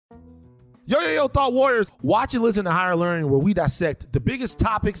Yo, Thought Warriors. Watch and listen to Higher Learning, where we dissect the biggest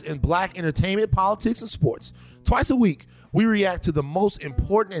topics in Black entertainment, politics, and sports. Twice a week, we react to the most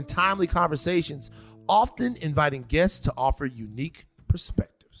important and timely conversations, often inviting guests to offer unique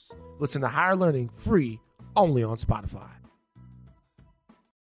perspectives. Listen to Higher Learning free only on Spotify.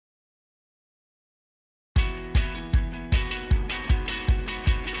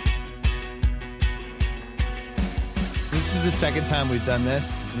 This is the second time we've done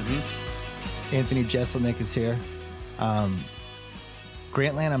this. Anthony Jeselnik is here.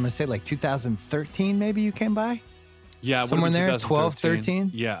 Grantland, I'm going to say like 2013 maybe you came by? Yeah. Somewhere in there, 12,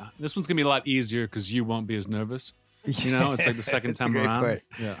 13? Yeah. This one's going to be a lot easier because you won't be as nervous. You know, it's like the second time around. Point.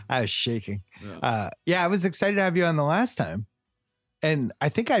 Yeah. I was shaking. Yeah, I was excited to have you on the last time. And I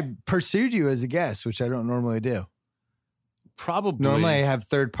think I pursued you as a guest, which I don't normally do. Probably. Normally I have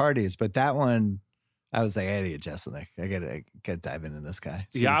third parties, but that one... I was like, I gotta get Jeselnik. I gotta dive into this guy.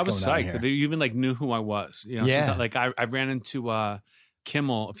 Yeah, I was psyched. They even like knew who I was. You know, yeah. So like I ran into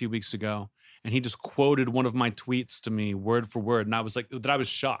Kimmel a few weeks ago, and he just quoted one of my tweets to me word for word, and I was like, I was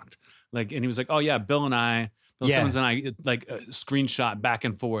shocked. Like, and he was like, "Oh yeah, Bill Simmons and I like screenshot back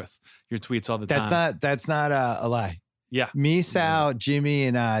and forth your tweets all the time." That's not a lie. Yeah, me, Sal, Jimmy,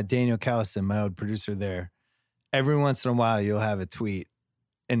 and Daniel Callison, my old producer there. Every once in a while, you'll have a tweet.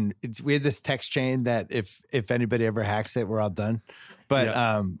 And we have this text chain that if anybody ever hacks it, we're all done.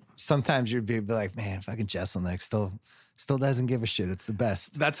 But sometimes you'd be like, man, fucking Jeselnik still doesn't give a shit. It's the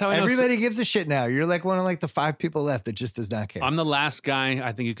best. That's how I know everybody gives a shit now. You're like one of like the 5 people left that just does not care. I'm the last guy.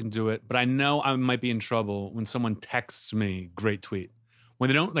 I think you can do it, but I know I might be in trouble when someone texts me, great tweet. When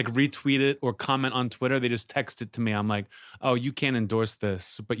they don't like retweet it or comment on Twitter, they just text it to me. I'm like, oh, you can't endorse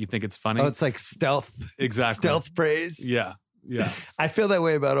this, but you think it's funny. Oh, it's like stealth. Exactly. Stealth praise. Yeah. Yeah. I feel that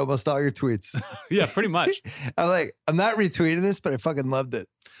way about almost all your tweets. Yeah, pretty much. I'm like, I'm not retweeting this, but I fucking loved it.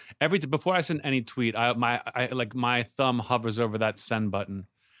 Before I send any tweet, my thumb hovers over that send button.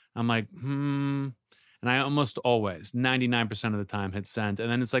 I'm like, and I almost always, 99% of the time, hit send,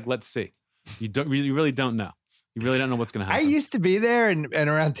 and then it's like, let's see. You really don't know. You really don't know what's going to happen. I used to be there, and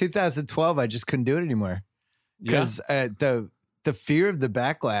around 2012, I just couldn't do it anymore because the fear of the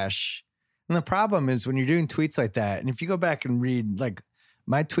backlash. And the problem is when you're doing tweets like that, and if you go back and read like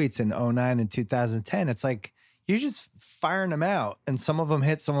my tweets in 2009 and 2010, it's like you're just firing them out, and some of them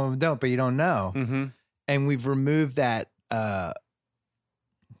hit, some of them don't, but you don't know. Mm-hmm. And we've removed that, I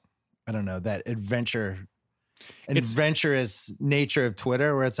don't know, that adventurous nature of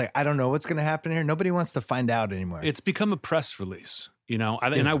Twitter, where it's like, I don't know what's going to happen here. Nobody wants to find out anymore. It's become a press release, you know,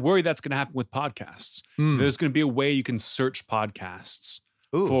 and I worry that's going to happen with podcasts. So there's going to be a way you can search podcasts.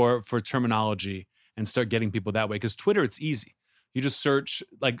 For terminology and start getting people that way. Because Twitter, it's easy. You just search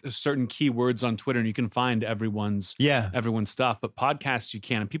like certain keywords on Twitter and you can find everyone's stuff. But podcasts, you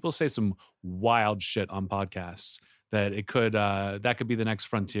can't. And people say some wild shit on podcasts that it could that could be the next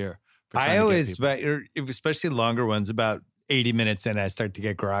frontier. I always, but especially longer ones, about 80 minutes in, I start to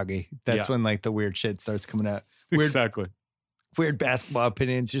get groggy. That's when like the weird shit starts coming out. Exactly. Weird basketball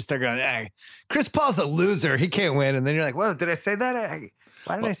opinions. You start going, hey, Chris Paul's a loser. He can't win. And then you're like, whoa, did I say that?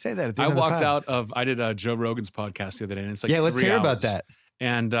 Why did I say that? At the end I did Joe Rogan's podcast the other day, and it's like let's hear about that.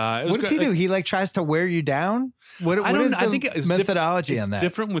 And what does he do? He like tries to wear you down. What is the methodology on that? It's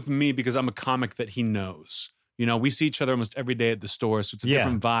different with me because I'm a comic that he knows. You know, we see each other almost every day at the store, so it's a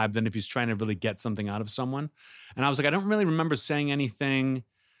different vibe than if he's trying to really get something out of someone. And I was like, I don't really remember saying anything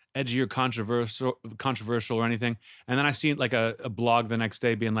edgy or controversial or anything. And then I see like a blog the next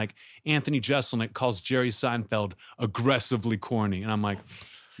day being like, Anthony Jeselnik calls Jerry Seinfeld aggressively corny. And I'm like,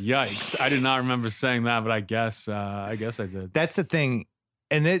 yikes. I did not remember saying that, but I guess I did. That's the thing.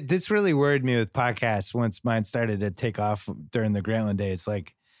 And this really worried me with podcasts once mine started to take off during the Grantland days.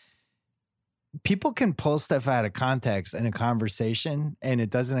 Like, people can pull stuff out of context in a conversation, and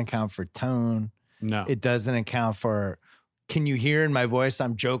it doesn't account for tone. No. It doesn't account for, can you hear in my voice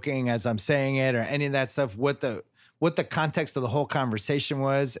I'm joking as I'm saying it, or any of that stuff, what the context of the whole conversation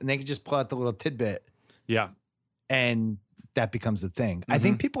was, and they can just pull out the little tidbit. Yeah. And that becomes the thing. I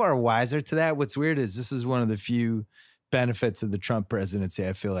think people are wiser to that. What's weird is this is one of the few benefits of the Trump presidency,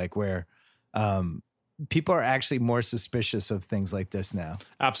 I feel like, where people are actually more suspicious of things like this now.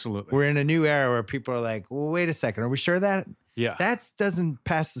 Absolutely. We're in a new era where people are like, well, wait a second, are we sure that? Yeah. That doesn't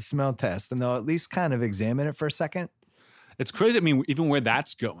pass the smell test, and they'll at least kind of examine it for a second. It's crazy. I mean, even where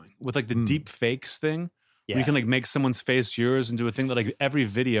that's going with like the deep fakes thing, where you can like make someone's face yours and do a thing that like every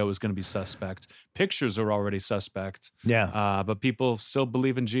video is going to be suspect. Pictures are already suspect. Yeah. But people still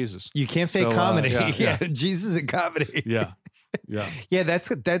believe in Jesus. You can't fake comedy. Yeah. Jesus and comedy. Yeah. Yeah. Yeah.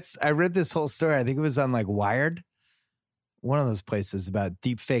 That's, I read this whole story. I think it was on like Wired, one of those places about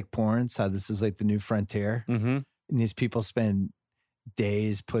deep fake porns, how this is like the new frontier. Mm-hmm. And these people spend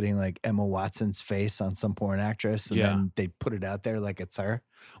days putting like Emma Watson's face on some porn actress, and then they put it out there like it's her.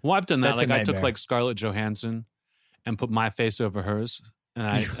 Well, I've done that. That's a Like I took nightmare. like Scarlett Johansson and put my face over hers,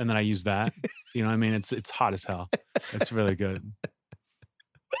 and then I use that. You know what I mean? It's hot as hell. It's really good.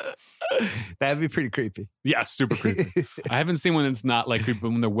 That'd be pretty creepy. Yeah, super creepy. I haven't seen one that's not like creepy, but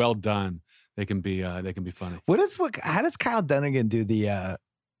when they're well done, they can be funny. How does Kyle Dunnigan do the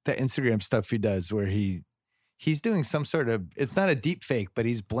Instagram stuff he does where he's doing some sort of, it's not a deep fake, but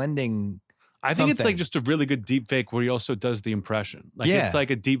he's blending I think it's something. like just a really good deep fake where he also does the impression. Like it's like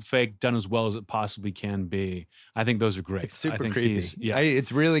a deep fake done as well as it possibly can be. I think those are great. It's super I think creepy.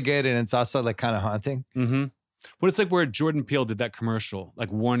 It's really good, and it's also like kind of haunting. Mm-hmm. But it's like where Jordan Peele did that commercial,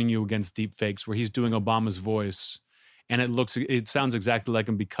 like warning you against deep fakes, where he's doing Obama's voice, and it sounds exactly like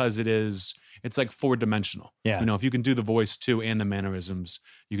him because it's like 4-dimensional. Yeah. You know, if you can do the voice too and the mannerisms,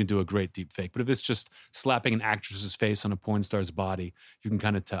 you can do a great deep fake. But if it's just slapping an actress's face on a porn star's body, you can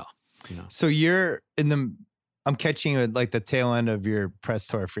kind of tell. You know. So I'm catching you at like the tail end of your press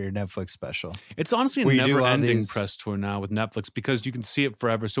tour for your Netflix special. It's honestly a Where you do all never-ending these- press tour now with Netflix because you can see it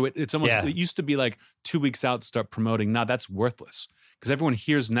forever. So it's almost, it used to be like 2 weeks out, start promoting. Now that's worthless because everyone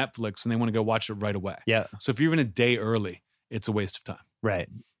hears Netflix and they want to go watch it right away. Yeah. So if you're even a day early, it's a waste of time. Right.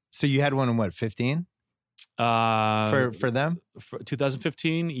 So you had one in what, 15? For them? For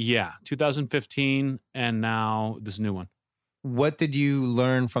 2015? Yeah. 2015 and now this new one. What did you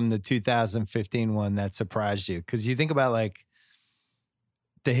learn from the 2015 one that surprised you? Because you think about like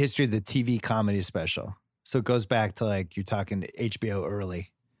the history of the TV comedy special. So it goes back to like, you're talking HBO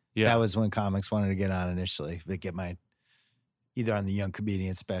early. Yeah. That was when comics wanted to get on initially. They get either on the Young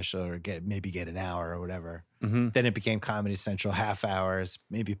Comedian special or get an hour or whatever. Mm-hmm. Then it became Comedy Central, half hours,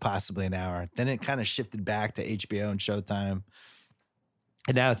 maybe possibly an hour. Then it kind of shifted back to HBO and Showtime.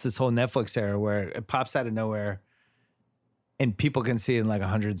 And now it's this whole Netflix era where it pops out of nowhere and people can see it in like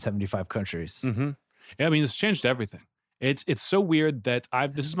 175 countries. Mm-hmm. Yeah, I mean, it's changed everything. It's so weird that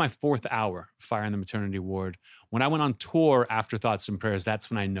this is my 4th hour Fire in the Maternity Ward. When I went on tour after Thoughts and Prayers,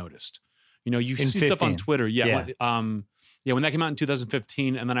 that's when I noticed. You know, you see stuff on Twitter. Yeah. When that came out in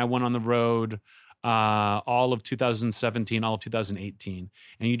 2015, and then I went on the road all of 2017, all of 2018,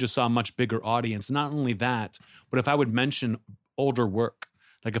 and you just saw a much bigger audience. Not only that, but if I would mention older work,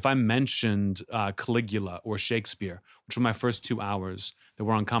 like if I mentioned Caligula or Shakespeare, which were my first 2 hours that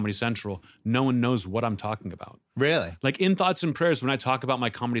were on Comedy Central, no one knows what I'm talking about. Really? Like in Thoughts and Prayers, when I talk about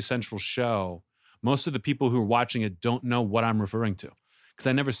my Comedy Central show, most of the people who are watching it don't know what I'm referring to. Because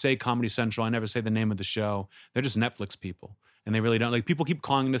I never say Comedy Central, I never say the name of the show. They're just Netflix people. And they really don't. Like people keep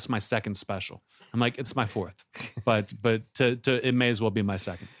calling this my 2nd special. I'm like, it's my 4th. But it may as well be my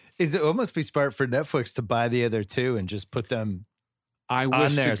 2nd. Is it almost be smart for Netflix to buy the other 2 and just put them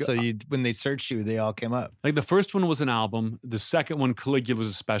on there, so when they searched you, they all came up? Like the first one was an album. The second one, Caligula, was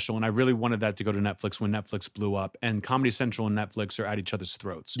a special, and I really wanted that to go to Netflix when Netflix blew up. And Comedy Central and Netflix are at each other's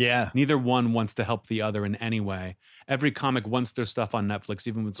throats. Yeah. Neither one wants to help the other in any way. Every comic wants their stuff on Netflix,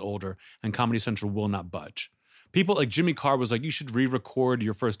 even when it's older, and Comedy Central will not budge. People like Jimmy Carr was like, you should re-record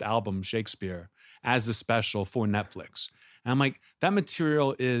your first album, Shakespeare, as a special for Netflix. And I'm like, that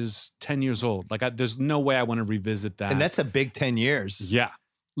material is 10 years old. Like, there's no way I want to revisit that. And that's a big 10 years. Yeah.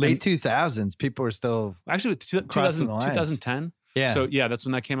 Late 2000s, people were still actually 2010. Yeah. So yeah, that's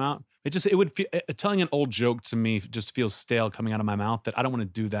when that came out. It would feel, telling an old joke to me just feels stale coming out of my mouth. That I don't want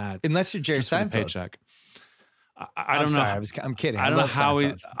to do that unless you're Jerry just for the Seinfeld. Paycheck. I don't know. Sorry, I'm kidding. I don't know how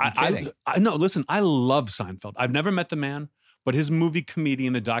Seinfeld. No, listen, I love Seinfeld. I've never met the man, but his movie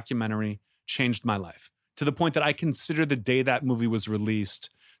Comedian, the documentary, changed my life to the point that I consider the day that movie was released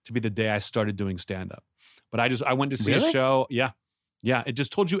to be the day I started doing stand-up. But I went to see a show. Yeah. Yeah. It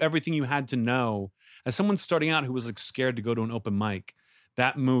just told you everything you had to know. As someone starting out who was like scared to go to an open mic,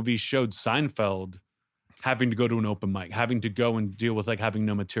 that movie showed Seinfeld having to go to an open mic, having to go and deal with like having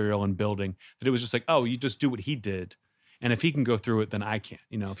no material and building, that it was just like, oh, you just do what he did. And if he can go through it, then I can't.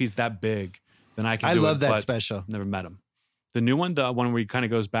 You know, if he's that big, then I can do it. I love that special. Never met him. The new one, the one where he kind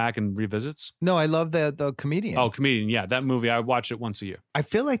of goes back and revisits? No, I love the Comedian. Oh, Comedian. Yeah, that movie, I watch it once a year. I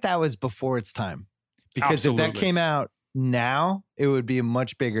feel like that was before its time. Because Absolutely. if that came out now, it would be a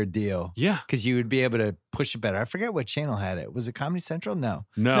much bigger deal. Yeah. Because you would be able to push it better. I forget what channel had it. Was it Comedy Central? No,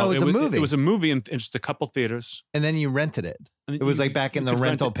 it was a movie. It was a movie in just a couple theaters. And then you rented it. It was like back in the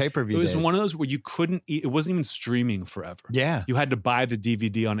rental pay-per-view days. It was days. one of those where you couldn't eat. It wasn't even streaming forever. Yeah. You had to buy the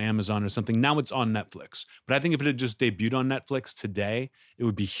DVD on Amazon or something. Now it's on Netflix. But I think if it had just debuted on Netflix today, it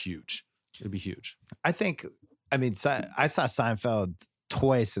would be huge. It would be huge. I saw Seinfeld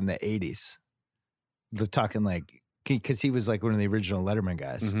twice in the 80s. They're talking like because he was like one of the original Letterman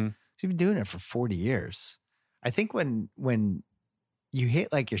guys. Mm-hmm. He's been doing it for 40 years. I think when you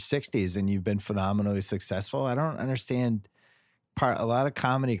hit like your 60s and you've been phenomenally successful, I don't understand. A lot of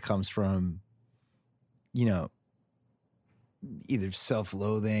comedy comes from, you know, either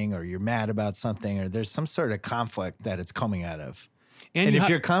self-loathing or you're mad about something or there's some sort of conflict that it's coming out of. And if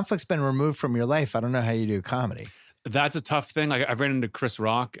your conflict's been removed from your life, I don't know how you do comedy. That's a tough thing. Like I ran into Chris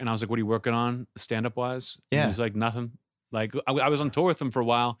Rock and I was like, what are you working on stand-up wise? Yeah. He was like, nothing. Like I was on tour with him for a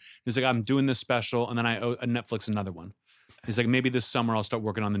while. He's like, I'm doing this special and then I owe Netflix another one. He's like, maybe this summer I'll start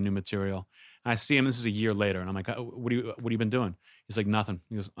working on the new material. And I see him, this is a year later, and I'm like, what have you been doing? He's like, nothing.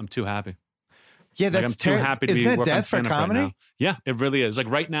 He goes, I'm too happy. Yeah, that's I'm too happy to be Isn't that working on death for stand-up comedy? right now. Yeah, it really is. Like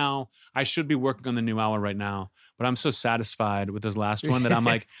right now, I should be working on the new hour right now, but I'm so satisfied with this last one that I'm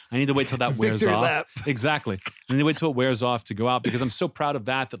like, I need to wait till that wears Victory off. lap. Exactly. I need to wait till it wears off to go out because I'm so proud of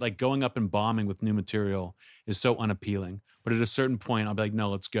that like going up and bombing with new material is so unappealing. But at a certain point, I'll be like, no,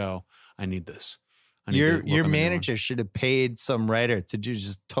 let's go. I need this. Your manager should have paid some writer to do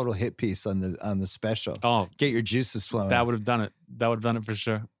just total hit piece on the special. Oh, get your juices flowing. That would have done it. That would have done it for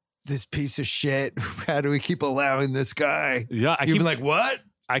sure. This piece of shit. How do we keep allowing this guy? Yeah, You've been like, what?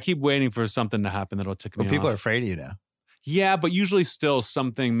 I keep waiting for something to happen that'll tick me off. People are afraid of you now. Yeah, but usually still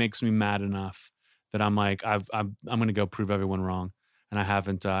something makes me mad enough that I'm like, I'm going to go prove everyone wrong, and I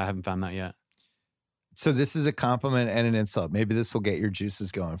haven't found that yet. So this is a compliment and an insult. Maybe this will get your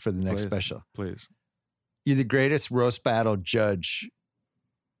juices going for the next special. Please. You're the greatest roast battle judge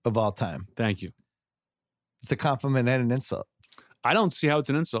of all time. Thank you. It's a compliment and an insult. I don't see how it's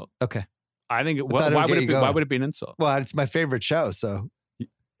an insult. Okay. I think why would it be an insult? Well, it's my favorite show, so.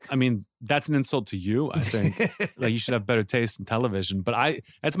 I mean, that's an insult to you, I think. Like you should have better taste in television. But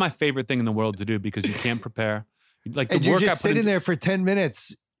that's my favorite thing in the world to do because you can't prepare. Like the and you're work just sitting there for 10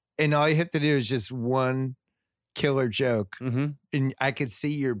 minutes and all you have to do is just one killer joke. Mm-hmm. And I could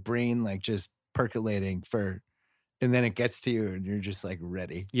see your brain like just percolating and then it gets to you and you're just like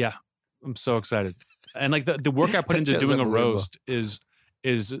ready. Yeah. I'm so excited. And like the work I put into doing a roast is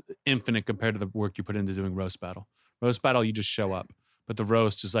infinite compared to the work you put into doing roast battle. Roast battle, you just show up. But the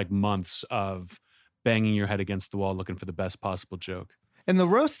roast is like months of banging your head against the wall looking for the best possible joke. And the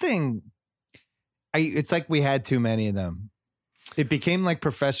roast thing, it's like we had too many of them. It became like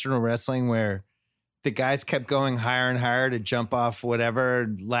professional wrestling where the guys kept going higher and higher to jump off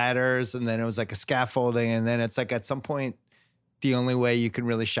whatever ladders. And then it was like a scaffolding. And then it's like at some point, the only way you can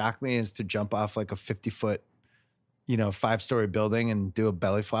really shock me is to jump off like a 50-foot, 5-story building and do a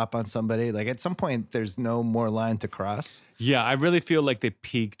belly flop on somebody. Like at some point, there's no more line to cross. Yeah, I really feel like they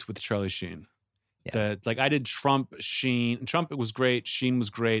peaked with Charlie Sheen. Yeah. Like I did Trump, Sheen. Trump, it was great. Sheen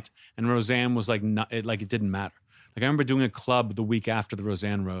was great. And Roseanne was like, it didn't matter. Like I remember doing a club the week after the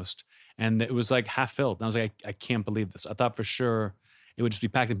Roseanne roast and it was like half filled. And I was like, I can't believe this. I thought for sure it would just be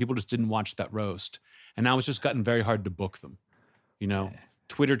packed and people just didn't watch that roast. And now it's just gotten very hard to book them.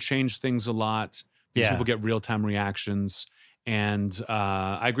 Twitter changed things a lot. People get real-time reactions. And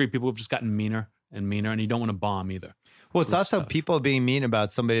I agree, people have just gotten meaner and meaner, and you don't want to bomb either. Well, it's also tough. People being mean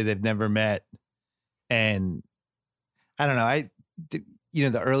about somebody they've never met. And I don't know,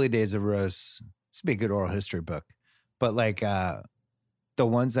 the early days of roasts, this would be a good oral history book. But like the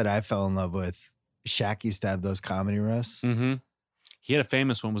ones that I fell in love with, Shaq used to have those comedy roasts. Mm-hmm. He had a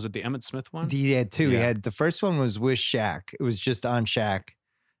famous one. Was it the Emmett Smith one? He had two. Yeah. He had the first one was with Shaq. It was just on Shaq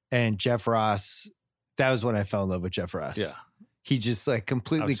and Jeff Ross. That was when I fell in love with Jeff Ross. Yeah, he just like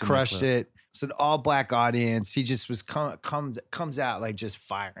completely crushed it. It's an all black audience. He just was comes out like just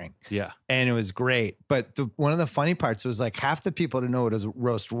firing. Yeah, and it was great. But one of the funny parts was like half the people didn't know what a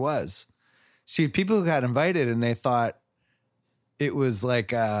roast was. So you had people who got invited and they thought it was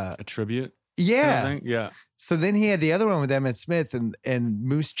like a tribute. Yeah, kind of yeah. So then he had the other one with Emmett Smith and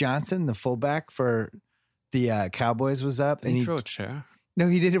Moose Johnson, the fullback for the Cowboys, was up. Did he throw a chair? No,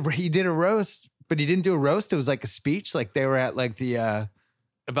 he did a roast, but he didn't do a roast. It was like a speech, like they were at like the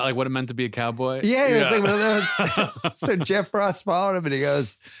about like what it meant to be a cowboy. Yeah, it was like one of those. So Jeff Ross followed him and he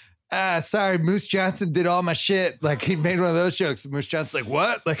goes, sorry, Moose Johnson did all my shit. Like he made one of those jokes. Moose Johnson's like,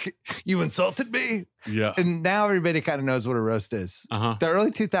 what? Like you insulted me? Yeah. And now everybody kind of knows what a roast is. Uh-huh. The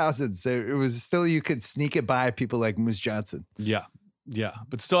early 2000s, it was still, you could sneak it by people like Moose Johnson. Yeah. Yeah.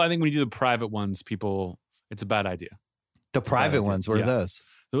 But still, I think when you do the private ones, it's a bad idea. The private ones, what are those?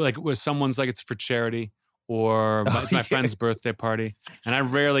 Like where someone's like, it's for charity or it's my friend's birthday party. And I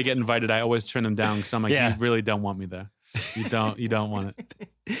rarely get invited. I always turn them down because I'm like, you really don't want me there. You don't want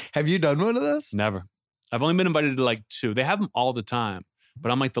it. Have you done one of those? Never. I've only been invited to like 2. They have them all the time,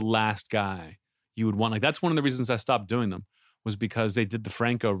 but I'm like the last guy you would want. Like that's one of the reasons I stopped doing them was because they did the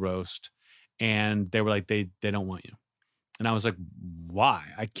Franco roast and they were like, they don't want you. And I was like, why?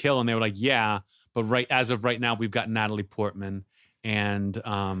 I kill. And they were like, yeah, but as of right now, we've got Natalie Portman and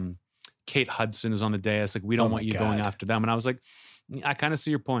Kate Hudson is on the dais. Like, we don't want you going after them. And I was like, I kind of see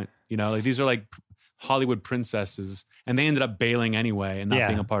your point. You know, like these are like Hollywood princesses, and they ended up bailing anyway and not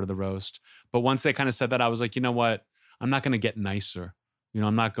being a part of the roast. But once they kind of said that, I was like, you know what? I'm not going to get nicer. You know,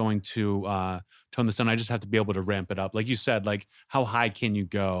 I'm not going to tone this down. I just have to be able to ramp it up. Like you said, like how high can you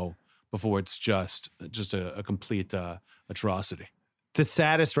go before it's just a complete atrocity? The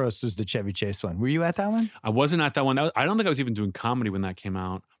saddest roast was the Chevy Chase one. Were you at that one? I wasn't at that one. I don't think I was even doing comedy when that came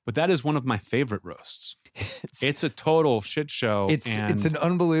out, but that is one of my favorite roasts. It's a total shit show. It's an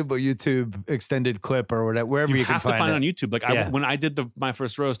unbelievable YouTube extended clip or whatever, wherever you can have to find it on YouTube. Like when I did my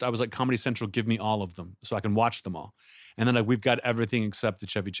first roast, I was like, Comedy Central, give me all of them so I can watch them all. And then like, we've got everything except the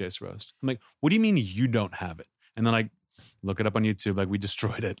Chevy Chase roast. I'm like, what do you mean you don't have it? And then like, look it up on YouTube. Like we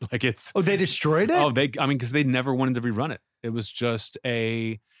destroyed it. Like it's. Oh, they destroyed it? Oh, because they never wanted to rerun it. It was just to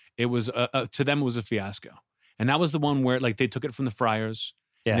them, it was a fiasco. And that was the one where like they took it from the Friars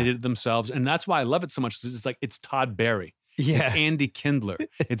and they did it themselves. And that's why I love it so much. It's like, it's Todd Barry. Yeah. It's Andy Kindler.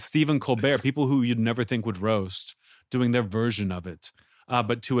 It's Stephen Colbert. People who you'd never think would roast doing their version of it.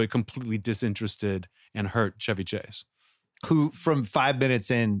 But to a completely disinterested and hurt Chevy Chase. Who from 5 minutes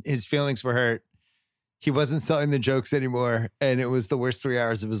in, his feelings were hurt. He wasn't selling the jokes anymore, and it was the worst 3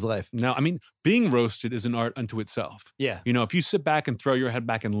 hours of his life. No, I mean, being roasted is an art unto itself. Yeah. You know, if you sit back and throw your head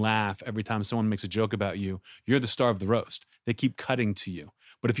back and laugh every time someone makes a joke about you, you're the star of the roast. They keep cutting to you.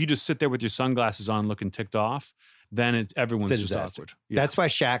 But if you just sit there with your sunglasses on looking ticked off, then everyone's just awkward. Yeah. That's why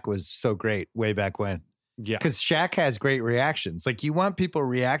Shaq was so great way back when. Yeah. Because Shaq has great reactions. Like, you want people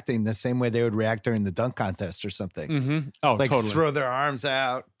reacting the same way they would react during the dunk contest or something. Mm-hmm. Oh, like, totally. throw their arms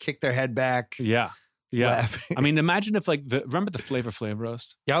out, kick their head back. Yeah. Yeah. Laughing. I mean, imagine if remember the Flavor Flav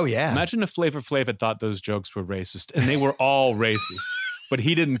roast? Oh, yeah. Imagine if Flavor Flav had thought those jokes were racist and they were all racist, but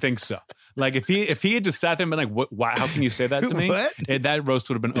he didn't think so. Like if he had just sat there and been like, "What? Why? How can you say that to me?" What? That roast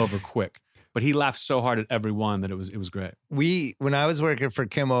would have been over quick. But he laughed so hard at every one that it was great. When I was working for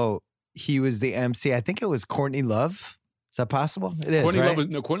Kimmel, he was the MC. I think it was Courtney Love. Is that possible? It is, Courtney right?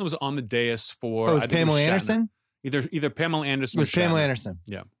 Love Courtney was on the dais for. Oh, it was Pamela Anderson? Either Pamela Anderson. It was Pamela Anderson.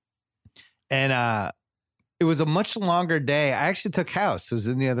 Yeah. And it was a much longer day. I actually took house. It was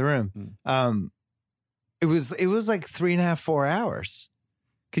in the other room. It was like 3.5, 4 hours.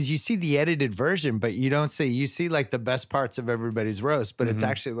 Because you see the edited version, but you see like the best parts of everybody's roast, but it's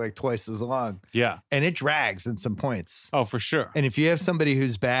actually like twice as long. Yeah. And it drags in some points. Oh, for sure. And if you have somebody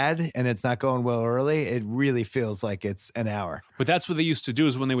who's bad and it's not going well early, it really feels like it's an hour. But that's what they used to do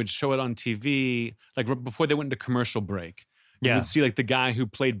is when they would show it on TV, like before they went into commercial break. You would see like the guy who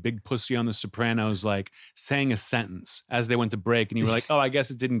played Big Pussy on The Sopranos, like saying a sentence as they went to break. And you were like, oh, I guess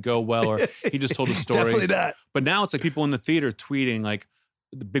it didn't go well. Or he just told a story. Definitely not. But now it's like people in the theater tweeting like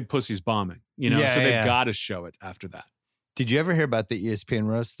the Big Pussy's bombing, you know? Yeah, so they've got to show it after that. Did you ever hear about the ESPN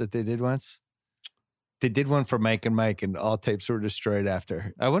roast that they did once? They did one for Mike and Mike and all tapes were destroyed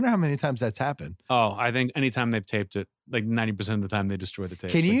after. I wonder how many times that's happened. Oh, I think anytime they've taped it, like 90% of the time they destroy the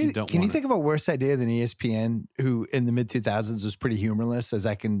tapes. Can you think of a worse idea than ESPN, who in the mid-2000s was pretty humorless, as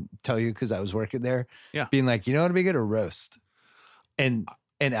I can tell you because I was working there? Yeah. Being like, you know what would be good? A roast. And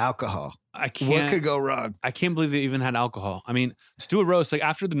alcohol. What could go wrong? I can't believe they even had alcohol. I mean, to do a roast, like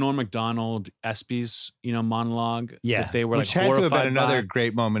after the Norm Macdonald ESPYs, monologue, that they were which like had to have been horrified another by.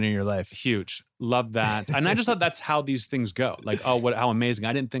 Great moment in your life. Huge. Love that. And I just thought that's how these things go. Like, oh, how amazing.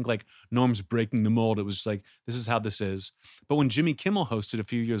 I didn't think like Norm's breaking the mold. It was just like, this is how this is. But when Jimmy Kimmel hosted a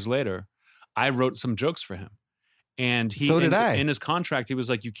few years later, I wrote some jokes for him. And in his contract, he was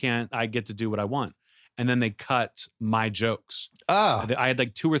like, I get to do what I want. And then they cut my jokes. Oh. I had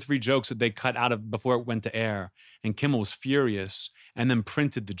like 2 or 3 jokes that they cut out of before it went to air. And Kimmel was furious and then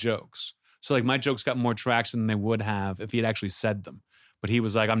printed the jokes. So like my jokes got more traction than they would have if he had actually said them. But he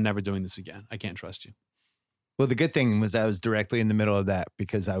was like, I'm never doing this again. I can't trust you. Well, the good thing was I was directly in the middle of that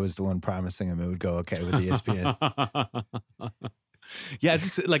because I was the one promising him it would go okay with ESPN. Yeah,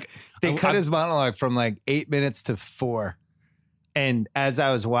 it's just like they cut his monologue from like 8 minutes to 4. And as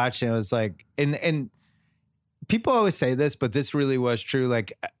I was watching, it was like, and people always say this, but this really was true.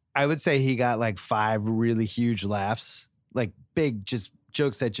 Like, I would say he got like 5 really huge laughs, like big, just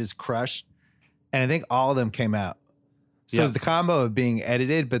jokes that just crushed. And I think all of them came out. So it was the combo of being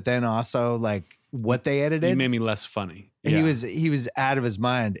edited, but then also like what they edited. He made me less funny. Yeah. He was out of his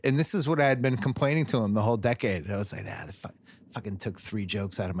mind. And this is what I had been complaining to him the whole decade. I was like, the fucking took 3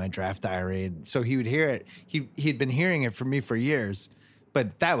 jokes out of my draft diary. And so he would hear it. He'd been hearing it from me for years,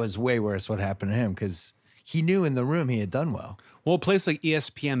 but that was way worse what happened to him because he knew in the room he had done well. Well, a place like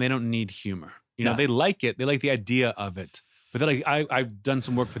ESPN, they don't need humor. You know, they like it. They like the idea of it. But they're like, I've done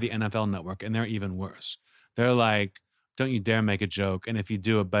some work for the NFL Network, and they're even worse. They're like, don't you dare make a joke. And if you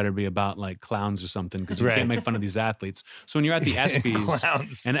do, it better be about like clowns or something, because you can't make fun of these athletes. So when you're at the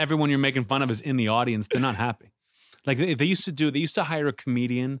ESPYs and everyone you're making fun of is in the audience, they're not happy. Like they used to hire a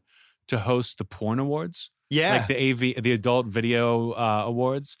comedian to host the porn awards. Yeah. Like the adult video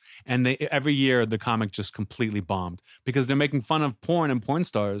awards. And every year the comic just completely bombed because they're making fun of porn and porn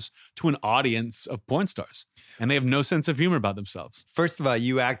stars to an audience of porn stars. And they have no sense of humor about themselves. First of all,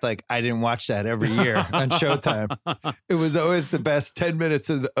 you act like I didn't watch that every year on Showtime. It was always the best 10 minutes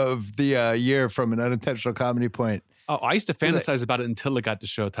of the year from an unintentional comedy point. Oh, I used to fantasize about it until it got to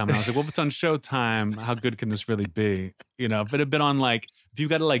Showtime. And I was like, well, if it's on Showtime, how good can this really be? You know, if it had been on if you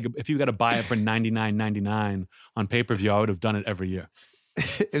got to buy it for $99.99 on pay-per-view, I would have done it every year.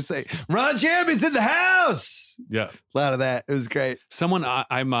 It's like, Ron Jeremy's in the house. Yeah. A lot of that. It was great. Someone,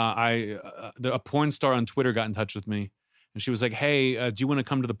 a porn star on Twitter got in touch with me and she was like, hey, do you want to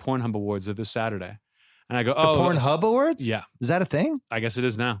come to the Pornhub Awards this Saturday? And I go, the Pornhub Awards? Yeah. Is that a thing? I guess it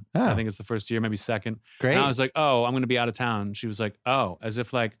is now. Oh. I think it's the first year, maybe second. Great. And I was like, oh, I'm going to be out of town. She was like, oh, as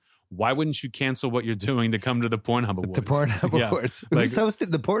if like, why wouldn't you cancel what you're doing to come to the Pornhub Awards? The Pornhub Awards. Who's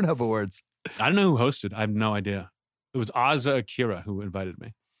hosted the Pornhub Awards? I don't know who hosted. I have no idea. It was Aza Akira who invited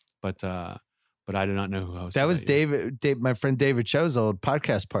me, but I do not know who hosted. That was David, my friend David Cho's old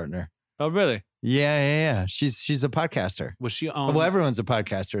podcast partner. Oh, really? Yeah. She's a podcaster. Was she on? Well, everyone's a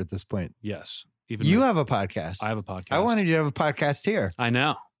podcaster at this point. Yes. Even you have a podcast. I have a podcast. I wanted you to have a podcast here. I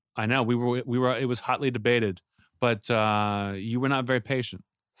know. We were. It was hotly debated, but you were not very patient.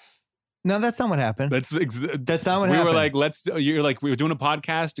 No, that's not what happened. That's not what happened. We were like, you're like, we were doing a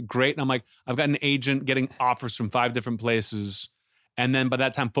podcast. Great. And I'm like, I've got an agent getting offers from 5 different places. And then by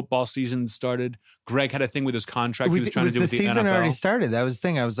that time, football season started. Greg had a thing with his contract. He was trying to do with the NFL. The season already started. That was the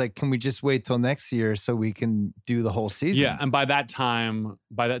thing. I was like, can we just wait till next year so we can do the whole season? Yeah. And by that time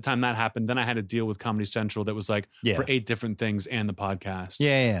that happened, then I had a deal with Comedy Central that was like for 8 different things and the podcast.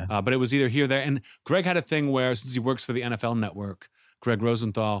 Yeah. But it was either here or there. And Greg had a thing where, since he works for the NFL Network, Greg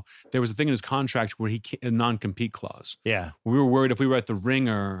Rosenthal, there was a thing in his contract where a non-compete clause. Yeah. We were worried if we were at the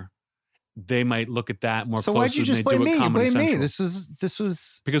Ringer, they might look at that more so closely. So why'd you just blame me? You blame me. This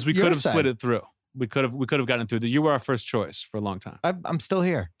was because we could have slid it through. We could have gotten through. You were our first choice for a long time. I'm still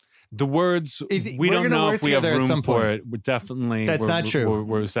here. The words we don't know if we have room for it. We're definitely that's not true.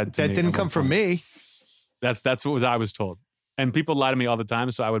 We're said to that didn't come from me. That's what I was told. And people lie to me all the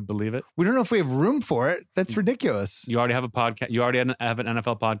time, so I would believe it. We don't know if we have room for it. That's ridiculous. You already have a podcast. You already have an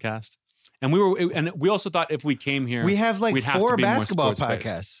NFL podcast. And we also thought if we came here, we have like 4 basketball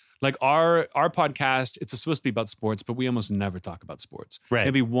podcasts. Like our podcast, it's supposed to be about sports, but we almost never talk about sports. Right.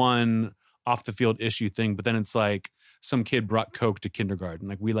 Maybe one off the field issue thing, but then it's like some kid brought Coke to kindergarten.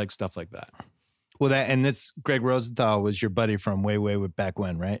 Like we like stuff like that. Well, this Greg Rosenthal was your buddy from way back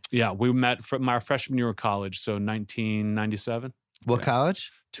when, right? Yeah, we met from our freshman year of college, so 1997. What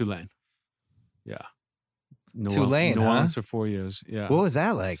college? Tulane. Yeah. Tulane, New Orleans for 4 years. Yeah. What was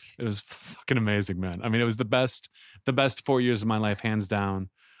that like? It was fucking amazing, man. I mean, it was the best 4 years of my life, hands down.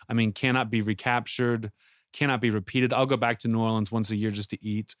 I mean, cannot be recaptured, cannot be repeated. I'll go back to New Orleans once a year just to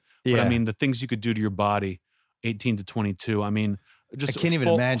eat. But I mean, the things you could do to your body, 18 to 22. I mean, just I can't even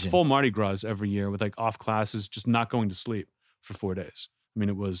imagine. Full Mardi Gras every year with like off classes, just not going to sleep for 4 days. I mean,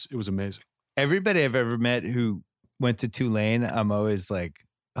 it was amazing. Everybody I've ever met who went to Tulane, I'm always like,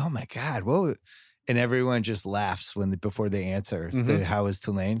 oh my God, whoa. And everyone just laughs before they answer how is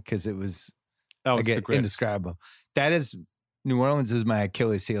Tulane? Because it was indescribable. New Orleans is my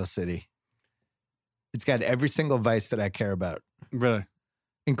Achilles heel city. It's got every single vice that I care about. Really?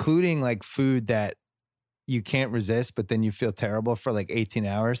 Including like food that you can't resist, but then you feel terrible for like 18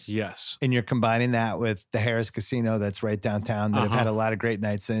 hours. Yes. And you're combining that with the Harris Casino that's right downtown that I've had a lot of great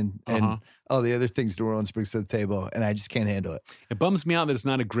nights in and all the other things New Orleans brings to the table. And I just can't handle it. It bums me out that it's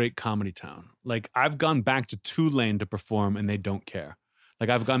not a great comedy town. Like I've gone back to Tulane to perform and they don't care. Like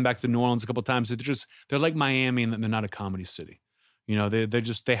I've gone back to New Orleans a couple of times. They're like Miami and they're not a comedy city. You know,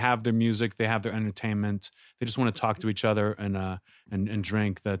 they have their music, they have their entertainment. They just want to talk to each other and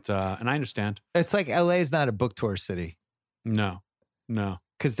drink. And I understand. It's like LA is not a book tour city. No,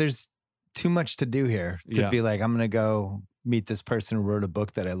 because there's too much to do here to be like, I'm gonna go meet this person who wrote a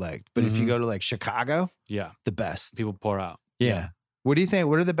book that I liked. But if you go to like Chicago, the best. People pour out. Yeah. What do you think?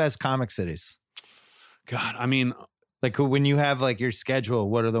 What are the best comic cities? God, I mean, like when you have like your schedule,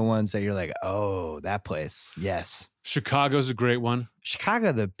 what are the ones that you're like, oh, that place? Yes. Chicago's a great one.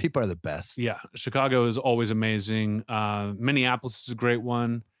 Chicago, the people are the best. Yeah. Chicago is always amazing. Minneapolis is a great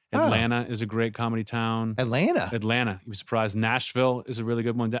one. Atlanta is a great comedy town. Atlanta. You'd be surprised. Nashville is a really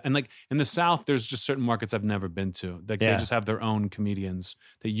good one. And like in the South, there's just certain markets I've never been to. Like they just have their own comedians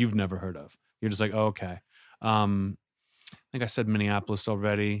that you've never heard of. You're just like, oh, okay. I think I said Minneapolis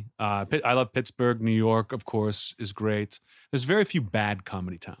already. I love Pittsburgh. New York, of course, is great. There's very few bad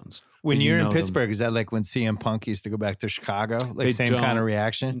comedy towns. When you're in Pittsburgh, is that like when CM Punk used to go back to Chicago? Like same kind of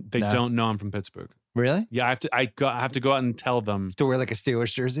reaction? They don't know I'm from Pittsburgh. Really? Yeah, I have to go out and tell them. To wear like a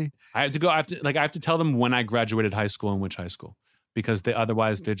Steelers jersey? I have to tell them when I graduated high school and which high school. Because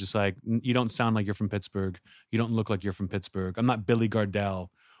otherwise they're just like, you don't sound like you're from Pittsburgh. You don't look like you're from Pittsburgh. I'm not Billy Gardell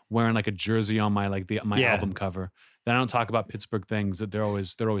wearing like a jersey on my album cover. Then I don't talk about Pittsburgh things. That they're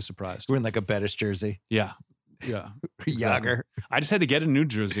always surprised. Wearing like a Bettis jersey. Yeah. Yager. I just had to get a new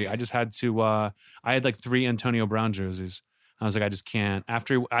jersey. I just had to. I had like 3 Antonio Brown jerseys. I was like, I just can't.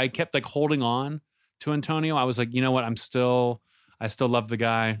 After I kept like holding on to Antonio, I was like, you know what? I still love the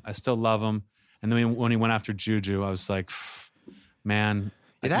guy. I still love him. And then when he went after Juju, I was like, man,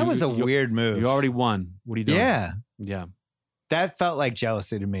 that was a weird move. You already won. What are you doing? Yeah. That felt like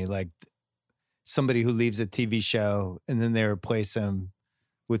jealousy to me. Like somebody who leaves a TV show and then they replace him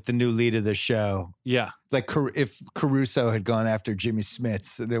with the new lead of the show. Yeah. Like if Caruso had gone after Jimmy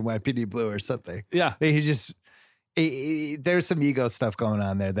Smits and NYPD Blue or something. Yeah. There's some ego stuff going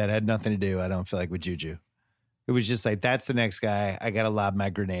on there that had nothing to do, I don't feel like, with Juju. It was just like, that's the next guy. I got to lob my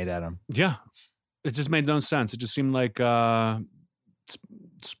grenade at him. Yeah. It just made no sense. It just seemed like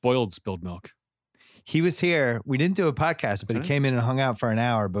spoiled spilled milk. He was here. We didn't do a podcast, but he came in and hung out for an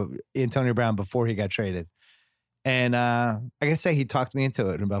hour, but Antonio Brown before he got traded. And I gotta say, he talked me into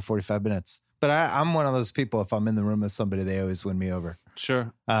it in about 45 minutes. But I'm one of those people, if I'm in the room with somebody, they always win me over.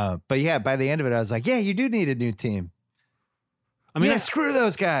 Sure. But yeah, by the end of it, I was like, yeah, you do need a new team. I mean, screw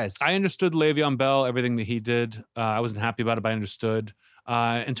those guys. I understood Le'Veon Bell, everything that he did. I wasn't happy about it, but I understood.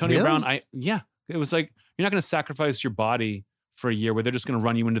 Antonio Brown, it was like, you're not going to sacrifice your body for a year where they're just going to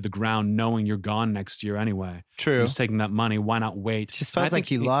run you into the ground knowing you're gone next year anyway. True. You're just taking that money. Why not wait? It just feels like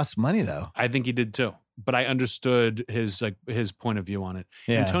he lost money, though. I think he did too. But I understood his point of view on it.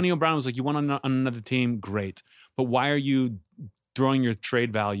 Yeah. Antonio Brown was like, you want on another team? Great. But why are you throwing your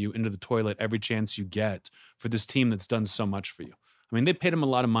trade value into the toilet every chance you get for this team that's done so much for you? I mean, they paid him a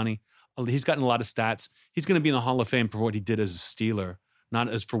lot of money. He's gotten a lot of stats. He's going to be in the Hall of Fame for what he did as a Steeler, not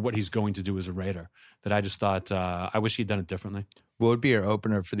as for what he's going to do as a Raider. That I just thought, I wish he'd done it differently. What would be your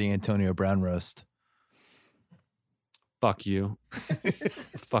opener for the Antonio Brown roast? Fuck you.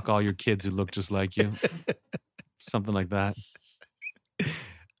 Fuck all your kids who look just like you. Something like that.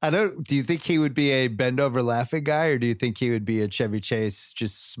 Do you think he would be a bend over laughing guy, or do you think he would be a Chevy Chase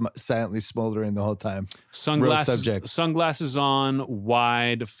just silently smoldering the whole time? Sunglasses on,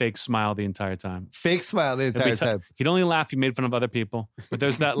 wide, fake smile the entire time. Fake smile the entire time. He'd only laugh if he made fun of other people. But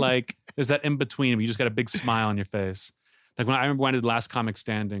there's that there's that in between. You just got a big smile on your face. Like I remember when I did Last Comic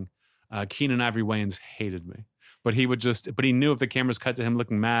Standing, Keenan Ivory Wayans hated me. But he knew if the cameras cut to him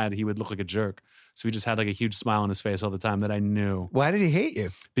looking mad, he would look like a jerk. So he just had like a huge smile on his face all the time that I knew. Why did he hate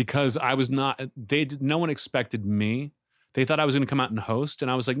you? Because no one expected me. They thought I was going to come out and host. And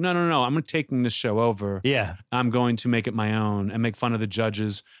I was like, no, I'm taking this show over. Yeah. I'm going to make it my own and make fun of the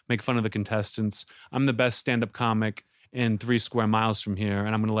judges, make fun of the contestants. I'm the best stand-up comic in 3 square miles from here.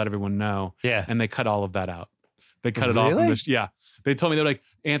 And I'm going to let everyone know. Yeah. And they cut all of that out. They cut it off. Yeah. They told me, they're like,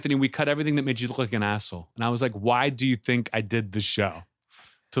 Anthony, we cut everything that made you look like an asshole. And I was like, why do you think I did the show?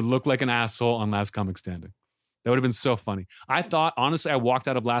 To look like an asshole on Last Comic Standing. That would have been so funny. I thought, honestly, I walked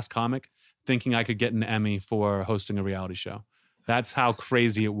out of Last Comic thinking I could get an Emmy for hosting a reality show. That's how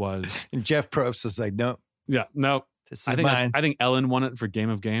crazy it was. And Jeff Probst was like, no. Yeah, no. This is mine. I think Ellen won it for Game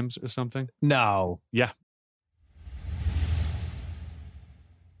of Games or something. No. Yeah.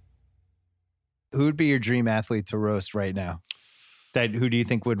 Who would be your dream athlete to roast right now? Who do you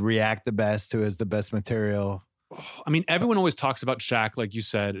think would react the best, who has the best material? I mean, everyone always talks about Shaq, like you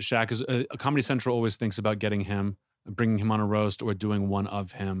said. Shaq is Comedy Central always thinks about getting him, bringing him on a roast, or doing one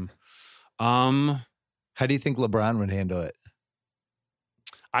of him. How do you think LeBron would handle it?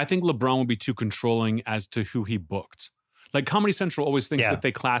 I think LeBron would be too controlling as to who he booked. Like Comedy Central always thinks that if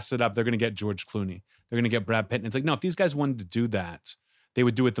they class it up, they're going to get George Clooney, they're going to get Brad Pitt, and it's like, no, if these guys wanted to do that, they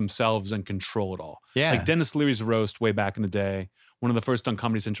would do it themselves and control it all. Yeah. Like Dennis Leary's roast way back in the day, one of the first on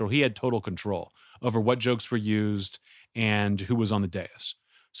Comedy Central, he had total control over what jokes were used and who was on the dais.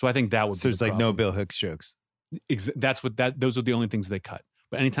 So I think that would be there's like no Bill Hicks jokes. Those are the only things they cut.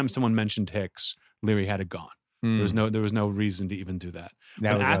 But anytime someone mentioned Hicks, Leary had it gone. There was no reason to even do that.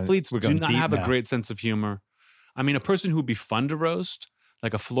 Now but athletes do not have a great sense of humor. I mean, a person who would be fun to roast,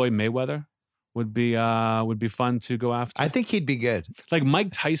 like a Floyd Mayweather would be fun to go after. I think he'd be good. Like Mike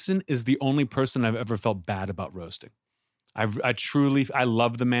Tyson is the only person I've ever felt bad about roasting. I truly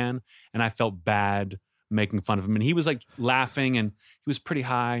love the man, and I felt bad making fun of him. And he was like laughing, and he was pretty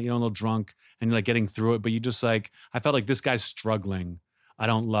high, a little drunk, and like getting through it. But you just like, I felt like this guy's struggling. I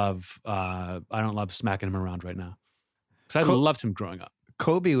don't love smacking him around right now because I loved him growing up.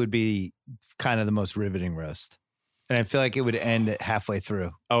 Kobe would be kind of the most riveting roast, and I feel like it would end halfway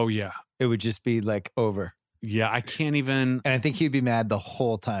through. Oh yeah, it would just be like over. Yeah, I can't even. And I think he'd be mad the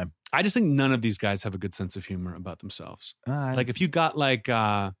whole time. I just think none of these guys have a good sense of humor about themselves. Like if you got like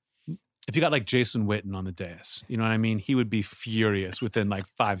Jason Witten on the dais, you know what I mean? He would be furious within like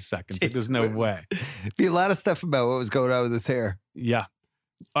 5 seconds. Like, there's no way. Be a lot of stuff about what was going on with his hair. Yeah.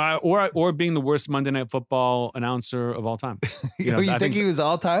 Or being the worst Monday Night Football announcer of all time. You think he was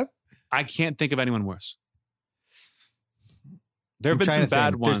all time? I can't think of anyone worse. There have been some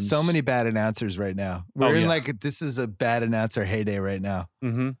bad ones. There's so many bad announcers right now. We're in like, this is a bad announcer heyday right now.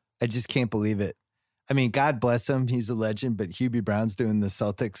 Mm-hmm. I just can't believe it. I mean, God bless him. He's a legend, but Hubie Brown's doing the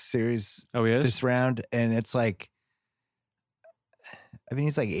Celtics series this round. And it's like, I mean,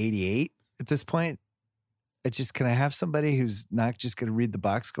 he's like 88 at this point. It's just, can I have somebody who's not just going to read the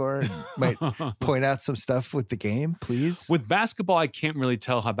box score and might point out some stuff with the game, please? With basketball, I can't really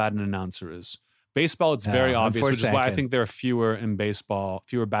tell how bad an announcer is. Baseball, it's very obvious, which is why I think there are fewer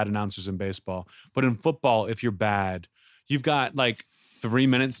bad announcers in baseball. But in football, if you're bad, you've got like 3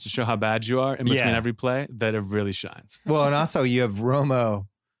 minutes to show how bad you are in between every play that it really shines. Well, and also you have Romo,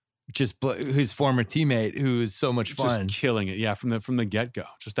 whose former teammate, who is so much fun. Just killing it. Yeah, from the get-go.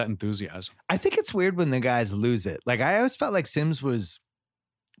 Just that enthusiasm. I think it's weird when the guys lose it. Like I always felt like Sims was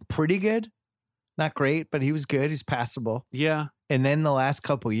pretty good. Not great, but he was good. He's passable. Yeah. And then the last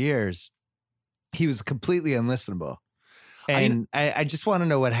couple years, he was completely unlistenable. And I just want to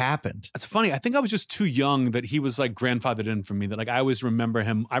know what happened. It's funny. I think I was just too young that he was like grandfathered in for me. That like I always remember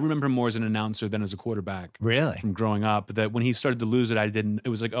him. I remember him more as an announcer than as a quarterback. Really? From growing up. That when he started to lose it, it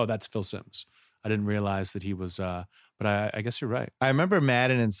was like, oh, that's Phil Simms. I didn't realize that he was, but I guess you're right. I remember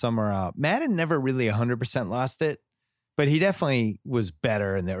Madden and Summerall. Madden never really 100% lost it, but he definitely was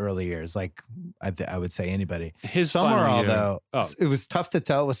better in the early years. Like I would say anybody. His Summerall, though, it was tough to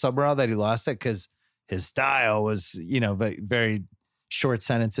tell with Summerall that he lost it because his style was, very short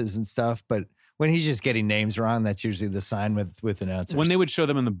sentences and stuff. But when he's just getting names wrong, that's usually the sign with announcers. When they would show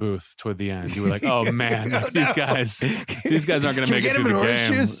them in the booth toward the end, you were like, "Oh man, these guys aren't going to make it through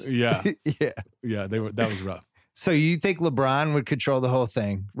the game." Yeah, that was rough. So you think LeBron would control the whole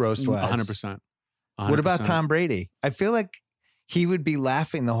thing, roast wise? 100%. What about Tom Brady? I feel like he would be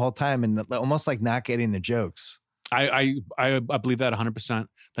laughing the whole time and almost like not getting the jokes. I believe that 100%.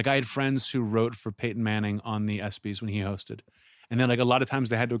 Like I had friends who wrote for Peyton Manning on the ESPYs when he hosted. And then like a lot of times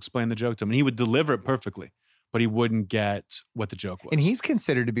they had to explain the joke to him and he would deliver it perfectly, but he wouldn't get what the joke was. And he's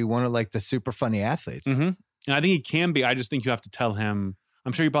considered to be one of like the super funny athletes. Mm-hmm. And I think he can be. I just think you have to tell him.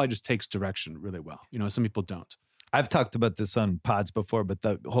 I'm sure he probably just takes direction really well. Some people don't. I've talked about this on pods before, but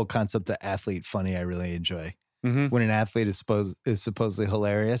the whole concept of athlete funny, I really enjoy. Mm-hmm. When an athlete is supposedly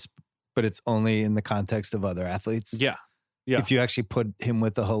hilarious, but it's only in the context of other athletes. Yeah. If you actually put him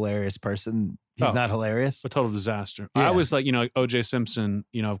with a hilarious person, he's not hilarious. A total disaster. Yeah. I always like, O.J. Simpson,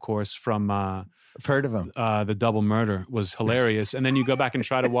 of course, from I've heard of him. The Double Murder was hilarious. And then you go back and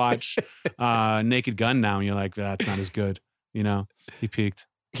try to watch Naked Gun now, and you're like, that's not as good. He peaked.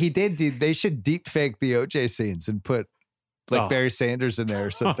 He did. They should deep fake the O.J. scenes and put Barry Sanders in there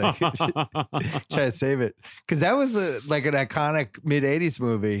or something. Try to save it. Because that was like an iconic mid-'80s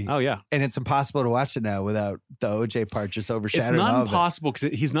movie. Oh, yeah. And it's impossible to watch it now without the OJ part just overshadowing it. It's not all impossible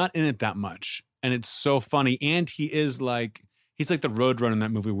because he's not in it that much. And it's so funny. And he's like the Roadrunner in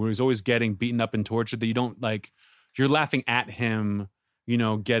that movie where he's always getting beaten up and tortured that you don't like, you're laughing at him,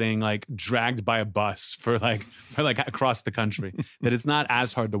 getting like dragged by a bus for across the country. That it's not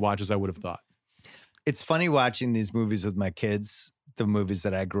as hard to watch as I would have thought. It's funny watching these movies with my kids, the movies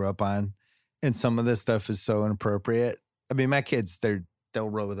that I grew up on, and some of this stuff is so inappropriate. I mean, my kids, they'll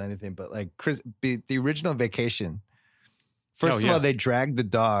roll with anything, but like the original Vacation. First of all, they dragged the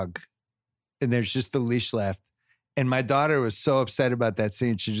dog, and there's just a leash left. And my daughter was so upset about that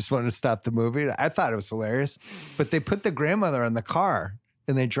scene, she just wanted to stop the movie. I thought it was hilarious, but they put the grandmother in the car,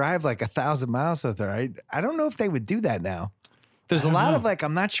 and they drive like 1,000 miles with her. I don't know if they would do that now. There's a lot of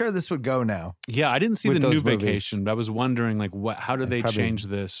I'm not sure this would go now. Yeah, I didn't see the new Vacation, but I was wondering how did they change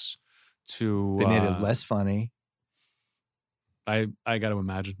this to... They made it less funny. I got to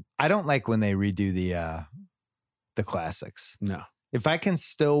imagine. I don't like when they redo the classics. No. If I can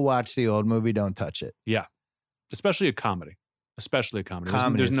still watch the old movie, don't touch it. Yeah. Especially a comedy. especially a comedy.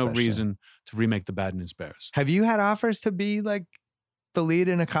 Comedy There's no especially. reason to remake The Bad News Bears. Have you had offers to be like the lead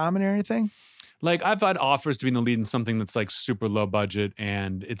in a comedy or anything? Like I've had offers to be in the lead in something that's like super low budget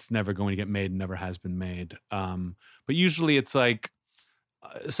and it's never going to get made and never has been made. But usually it's like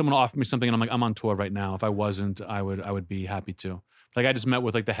someone will offer me something and I'm like, I'm on tour right now. If I wasn't, I would be happy to. Like I just met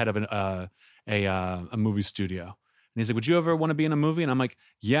with like the head of a movie studio. And he's like, would you ever want to be in a movie? And I'm like,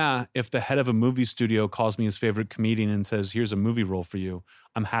 yeah, if the head of a movie studio calls me his favorite comedian and says, here's a movie role for you,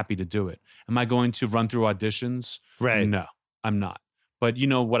 I'm happy to do it. Am I going to run through auditions? Right. No, I'm not. But you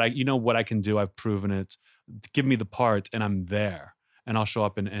know what I can do. I've proven it. Give me the part and I'm there. And I'll show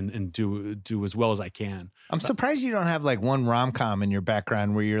up and do as well as I can. I'm surprised you don't have like one rom-com in your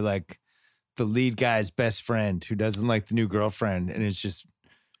background where you're like the lead guy's best friend who doesn't like the new girlfriend and is just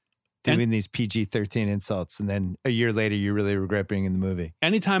doing these PG-13 insults. And then a year later, you really regret being in the movie.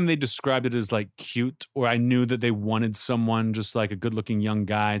 Anytime they described it as like cute, or I knew that they wanted someone just like a good looking young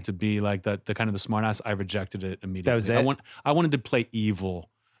guy to be like the kind of the smart ass, I rejected it immediately. That was it? I wanted to play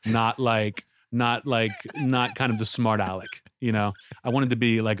evil, not kind of the smart aleck, you know? I wanted to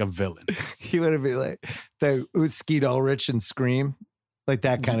be like a villain. You want to be like Skeet Ulrich and Scream? Like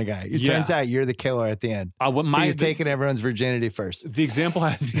that kind of guy. It turns out you're the killer at the end. You've taken everyone's virginity first. The example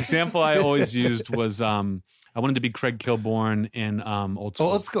I always used was I wanted to be Craig Kilborn in Old School.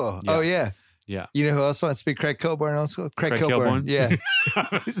 Old School. Yeah. Oh yeah. Yeah. You know who else wants to be Craig Kilborn in Old School? Craig Kilborn. Yeah.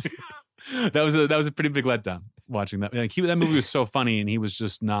 that was a pretty big letdown watching that. Like that movie was so funny and he was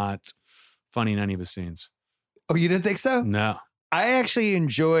just not funny in any of his scenes. Oh, you didn't think so? No. I actually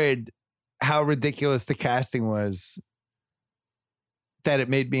enjoyed how ridiculous the casting was, that it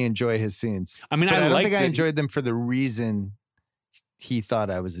made me enjoy his scenes. I mean, but I don't think I enjoyed them for the reason he thought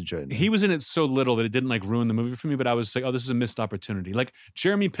I was enjoying them. He was in it so little that it didn't like ruin the movie for me, but I was like, oh, this is a missed opportunity. Like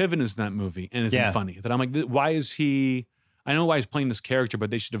Jeremy Piven is in that movie and isn't funny. That I'm like, why is he, I know why he's playing this character, but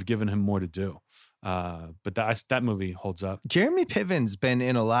they should have given him more to do. But that movie holds up. Jeremy Piven's been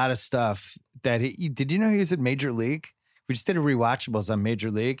in a lot of stuff that did you know he was in Major League? We just did a rewatchables on Major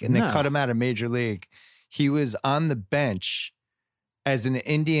League and they cut him out of Major League. He was on the bench as an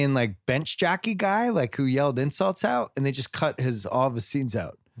Indian like bench jockey guy, like who yelled insults out, and they just cut all of his scenes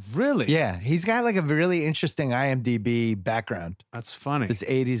out. Really? Yeah. He's got like a really interesting IMDb background. That's funny. This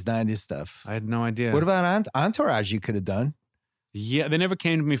 80s, 90s stuff. I had no idea. What about Entourage you could have done? Yeah, they never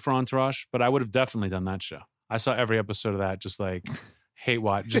came to me for Entourage, but I would have definitely done that show. I saw every episode of that, just like hate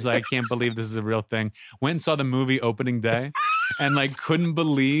watch. Just like, I can't believe this is a real thing. Went and saw the movie opening day and like couldn't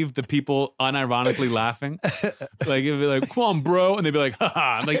believe the people unironically laughing. Like it'd be like, come on, bro. And they'd be like,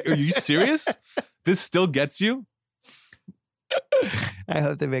 haha. I'm like, are you serious? This still gets you? I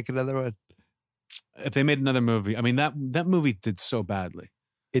hope they make another one. If they made another movie, I mean, that movie did so badly.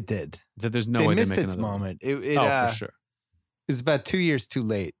 It did. That there's no way they missed make its another moment. One. For sure. It was about 2 years too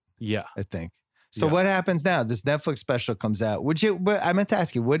late. Yeah. I think. So what happens now? This Netflix special comes out. I meant to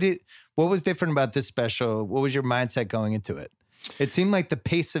ask you, what was different about this special? What was your mindset going into it? It seemed like the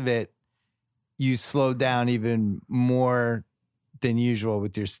pace of it, you slowed down even more than usual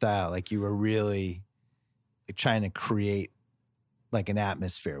with your style. Like you were really trying to create like an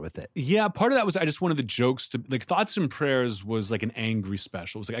atmosphere with it. Yeah, part of that was I just wanted the jokes to, like, Thoughts and Prayers was like an angry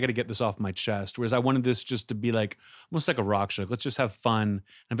special. It was like, I got to get this off my chest. Whereas I wanted this just to be like almost like a rock show. Let's just have fun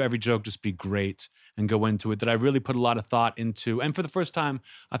and have every joke just be great and go into it. That I really put a lot of thought into. And for the first time,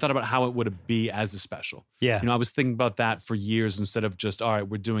 I thought about how it would be as a special. Yeah. You know, I was thinking about that for years instead of just, all right,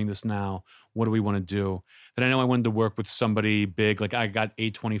 we're doing this now. What do we want to do? That I know I wanted to work with somebody big. Like I got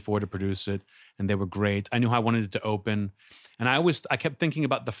A24 to produce it and they were great. I knew how I wanted it to open. And I kept thinking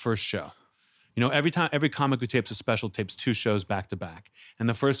about the first show. You know, every comic who tapes a special tapes 2 shows back to back. And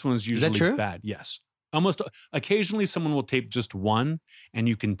the first one is usually bad. Yes. Almost occasionally someone will tape just one and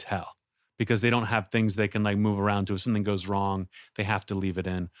you can tell because they don't have things they can like move around to. If something goes wrong, they have to leave it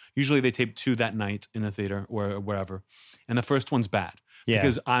in. Usually they tape 2 that night in a theater or wherever. And the first one's bad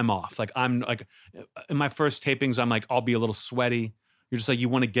because I'm off. Like I'm like in my first tapings, I'm like, I'll be a little sweaty. You're just like, you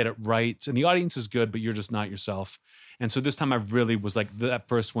want to get it right. And the audience is good, but you're just not yourself. And so this time I really was like, that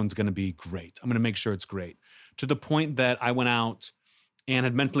first one's going to be great. I'm going to make sure it's great. To the point that I went out and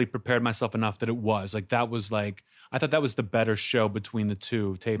had mentally prepared myself enough that it was. Like, that was like, I thought that was the better show between the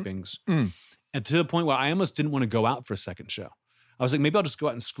 2 tapings. And to the point where I almost didn't want to go out for a second show. I was like, maybe I'll just go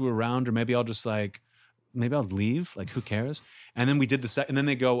out and screw around, or maybe I'll just like, maybe I'll leave. Like, who cares? And then we did and then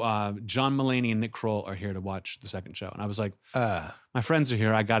they go, John Mulaney and Nick Kroll are here to watch the second show. And I was like, my friends are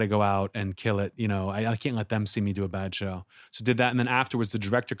here. I got to go out and kill it. You know, I can't let them see me do a bad show. So did that. And then afterwards, the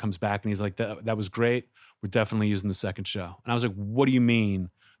director comes back and he's like, that was great. We're definitely using the second show. And I was like, what do you mean?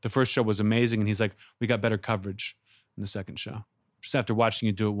 The first show was amazing. And he's like, we got better coverage. in the second show. Just after watching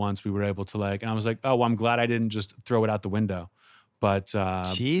you do it once, we were able to and I was like, oh, well, I'm glad I didn't just throw it out the window. But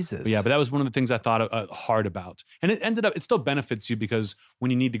Jesus. But that was one of the things I thought hard about. And it still benefits you because when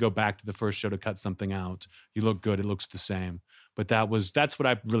you need to go back to the first show to cut something out, you look good, it looks the same. But that's what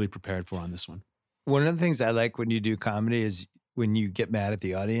I really prepared for on this one. One of the things I like when you do comedy is when you get mad at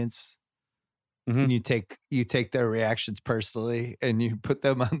the audience. And you take their reactions personally and you put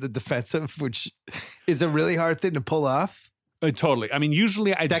them on the defensive, which is a really hard thing to pull off. Totally. I mean,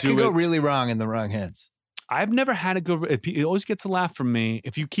 usually that could go really wrong in the wrong hands. I've never had it go. It always gets a laugh from me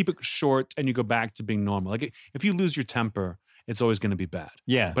if you keep it short and you go back to being normal. Like if you lose your temper, it's always going to be bad.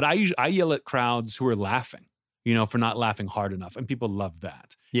 Yeah. But I yell at crowds who are laughing, for not laughing hard enough, and people love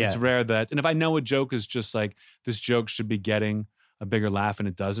that. Yeah. It's rare that. And if I know a joke is just like this joke should be getting a bigger laugh and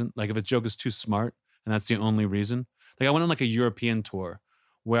it doesn't. Like if a joke is too smart and that's the only reason. Like I went on a European tour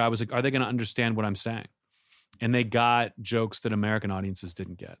where I was like, are they going to understand what I'm saying? And they got jokes that American audiences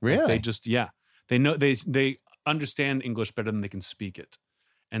didn't get. Really? Like they just, they know, they understand English better than they can speak it.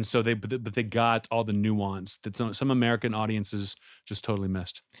 And so they got all the nuance that some American audiences just totally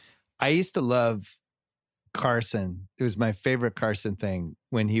missed. I used to love Carson. It was my favorite Carson thing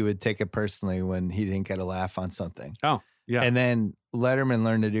when he would take it personally when he didn't get a laugh on something. Oh, yeah. And then Letterman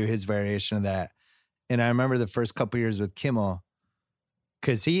learned to do his variation of that. And I remember the first couple years with Kimmel,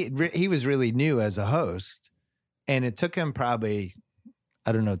 because he was really new as a host. And it took him probably,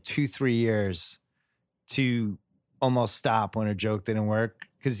 2-3 years to almost stop when a joke didn't work.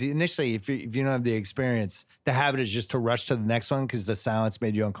 Because initially, if you don't have the experience, the habit is just to rush to the next one because the silence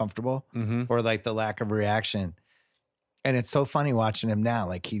made you uncomfortable or like the lack of reaction. And it's so funny watching him now.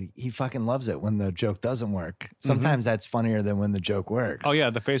 Like he fucking loves it when the joke doesn't work. Sometimes that's funnier than when the joke works. Oh yeah,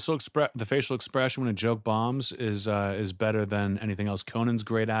 the facial expression when a joke bombs is better than anything else. Conan's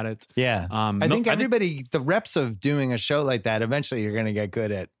great at it. Yeah, I think the reps of doing a show like that, eventually you're going to get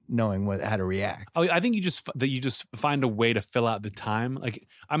good at knowing how to react. Oh, I think you just find a way to fill out the time. Like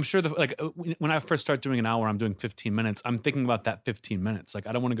I'm sure when I first start doing an hour, I'm doing 15 minutes. I'm thinking about that 15 minutes. Like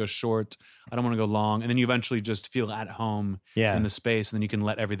I don't want to go short. I don't want to go long. And then you eventually just feel at home in the space, and then you can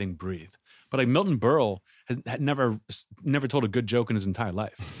let everything breathe. But like Milton Berle had never told a good joke in his entire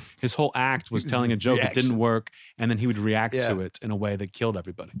life. His whole act was telling a joke that didn't work, and then he would react to it in a way that killed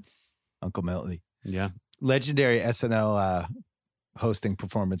everybody. Uncle Milton. Yeah. Legendary SNL hosting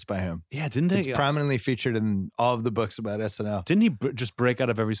performance by him. Yeah, didn't they? It's prominently featured in all of the books about SNL. Didn't he just break out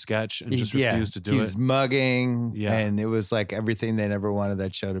of every sketch and just refuse to do it? He's mugging, and it was like everything they never wanted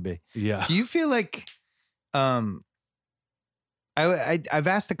that show to be. Yeah. Do you feel like, I've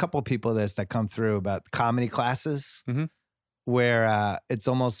asked a couple of people this that come through about comedy classes where it's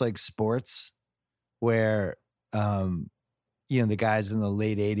almost like sports where, the guys in the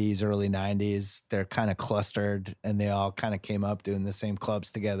late 80s, early 90s, they're kind of clustered and they all kind of came up doing the same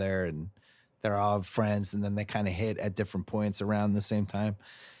clubs together and they're all friends, and then they kind of hit at different points around the same time.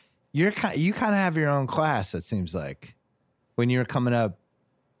 You kind of have your own class, it seems like. When you were coming up,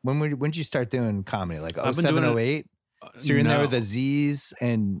 when did you start doing comedy? Like 07, 08? So you're in there with Aziz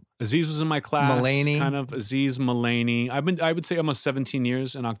and Aziz was in my class. Mulaney. Kind of Aziz, Mulaney. I would say almost 17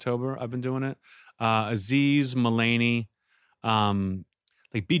 years in October I've been doing it. Aziz, Mulaney.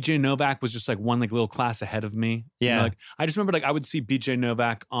 Like BJ Novak was just like one little class ahead of me. Yeah. I just remember I would see BJ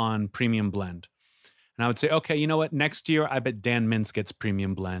Novak on Premium Blend. And I would say, okay, you know what? Next year, I bet Dan Mintz gets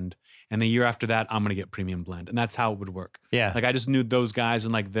Premium Blend. And the year after that, I'm going to get Premium Blend. And that's how it would work. Yeah. I just knew those guys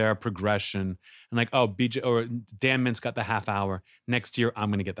and their progression. And BJ or Dan Mintz got the half hour. Next year, I'm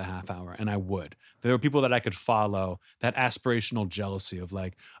going to get the half hour. And I would. There were people that I could follow, that aspirational jealousy of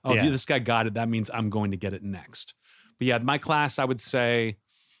this guy got it. That means I'm going to get it next. But yeah, my class, I would say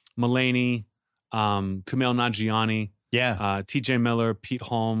Mulaney, Kumail Nanjiani, TJ Miller, Pete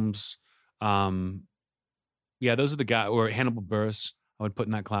Holmes. Those are the guys, or Hannibal Buress, I would put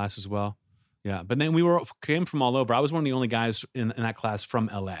in that class as well. Yeah, but then we came from all over. I was one of the only guys in that class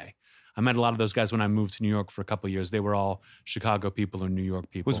from LA. I met a lot of those guys when I moved to New York for a couple of years. They were all Chicago people or New York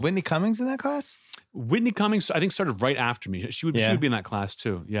people. Was Whitney Cummings in that class? Whitney Cummings, I think, started right after me. She would be in that class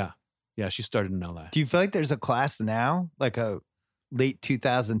too. Yeah. Yeah, she started in LA. Do you feel like there's a class now, like a late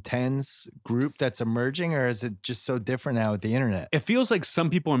 2010s group that's emerging, or is it just so different now with the internet? It feels like some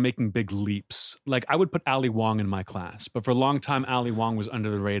people are making big leaps. Like I would put Ali Wong in my class, but for a long time, Ali Wong was under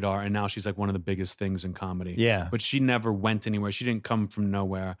the radar, and now she's like one of the biggest things in comedy. Yeah. But she never went anywhere. She didn't come from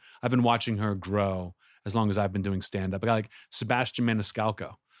nowhere. I've been watching her grow as long as I've been doing stand-up. I got Sebastian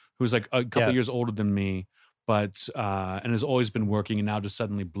Maniscalco, who's a couple years older than me, but and has always been working and now just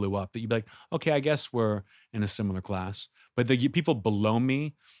suddenly blew up. That you'd be like, okay, I guess we're in a similar class. But the people below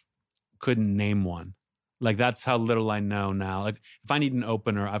me couldn't name one. Like that's how little I know now. Like if I need an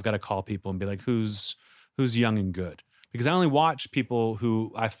opener, I've got to call people and be like, who's young and good? Because I only watch people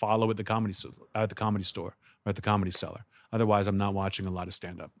who I follow at the comedy store or at the Comedy Cellar. Otherwise, I'm not watching a lot of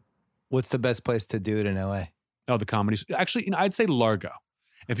stand up. What's the best place to do it in LA? Oh, the comedy. Actually, I'd say Largo.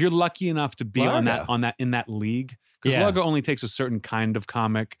 If you're lucky enough to be in that league, because Largo only takes a certain kind of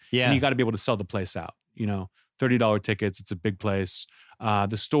comic, and you got to be able to sell the place out. $30 tickets. It's a big place.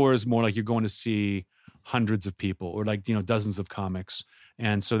 The store is more like you're going to see hundreds of people or like dozens of comics,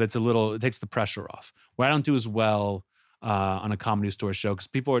 and so it takes the pressure off. Where I don't do as well on a Comedy Store show because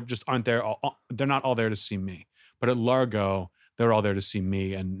people aren't there. They're not all there to see me. But at Largo, they're all there to see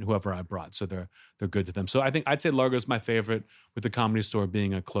me and whoever I brought. So they're good to them. So I'd say Largo's my favorite, with the Comedy Store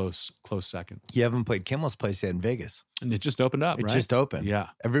being a close second. You haven't played Kimmel's place yet in Vegas. And it just opened up, right? It just opened. Yeah.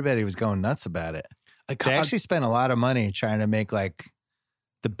 Everybody was going nuts about it. They actually spent a lot of money trying to make like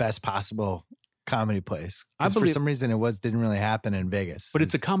the best possible comedy place. For some reason it didn't really happen in Vegas. But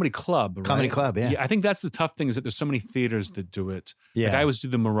it's a comedy club, right? Comedy club, yeah. I think that's the tough thing is that there's so many theaters that do it. Yeah. Like I always do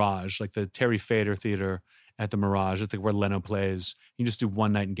the Mirage, like the Terry Fader Theater at the Mirage. It's like where Leno plays. You just do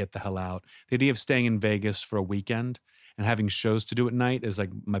one night and get the hell out. The idea of staying in Vegas for a weekend and having shows to do at night is like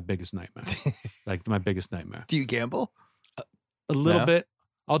my biggest nightmare. Like my biggest nightmare. Do you gamble? A little bit.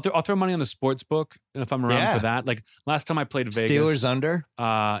 I'll throw money on the sports book if I'm around for that. Like last time I played Vegas, Steelers under.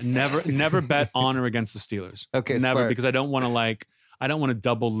 Never bet on or against the Steelers. Okay, never smart. Because I don't want to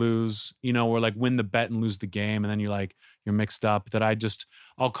double lose. Or like win the bet and lose the game, and then you're mixed up. That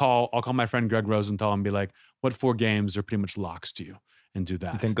I'll call my friend Greg Rosenthal and be like, what 4 games are pretty much locks to you, and do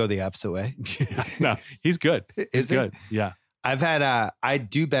that. Then go the opposite way. No, he's good. He's good. Yeah, I've had I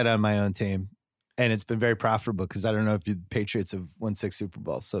do bet on my own team. And it's been very profitable because I don't know if the Patriots have won 6 Super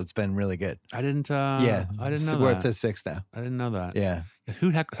Bowls, so it's been really good. I didn't know We're that. up to 6 now. I didn't know that. Yeah.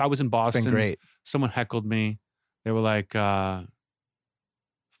 Who heck? I was in Boston. It's been great. Someone heckled me. They were like, "Fuck!"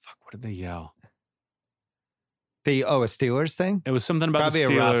 What did they yell? A Steelers thing? It was something about probably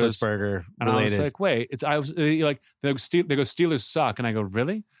the Steelers. A Roethlisberger and I was related. like, "Wait!" They go Steelers suck, and I go,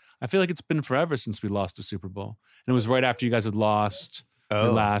 "Really?" I feel like it's been forever since we lost a Super Bowl, and it was right after you guys had lost. The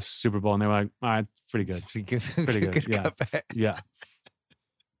last Super Bowl, and they were like, all right, pretty good. Pretty good. Yeah.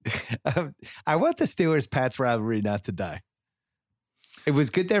 I want the Steelers-Pats rivalry not to die. It was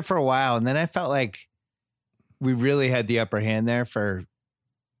good there for a while, and then I felt like we really had the upper hand there for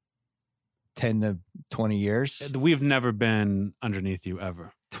 10 to 20 years. We've never been underneath you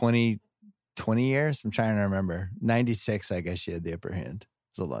ever. 20 years? I'm trying to remember. 96, I guess you had the upper hand.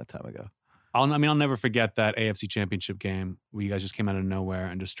 It was a long time ago. I'll never forget that AFC Championship game where you guys just came out of nowhere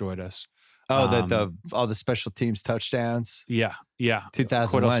and destroyed us. Oh, all the special teams touchdowns. Yeah.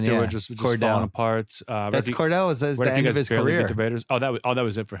 2001. Cordell Stewart just falling apart. That's Cordell. Was the end of his career. That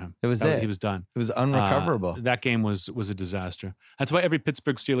was it for him. It was it. He was done. It was unrecoverable. That game was a disaster. That's why every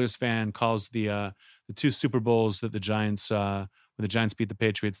Pittsburgh Steelers fan calls the 2 Super Bowls that the Giants. When the Giants beat the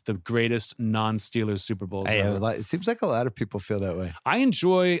Patriots, the greatest non-Steelers Super Bowls ever. It seems like a lot of people feel that way. I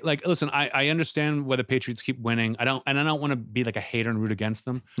enjoy, listen, I understand why the Patriots keep winning. I don't want to be like a hater and root against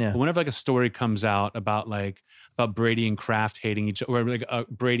them. Yeah. But whenever like a story comes out about Brady and Kraft hating each other, or like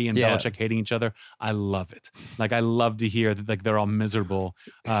Brady and Belichick hating each other, I love it. Like I love to hear that like they're all miserable,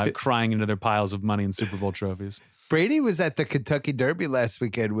 crying into their piles of money and Super Bowl trophies. Brady was at the Kentucky Derby last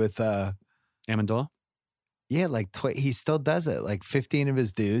weekend with Amendola. Yeah, he still does it. Like 15 of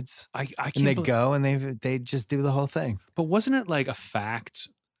his dudes, I can't. And they go and they just do the whole thing. But wasn't it like a fact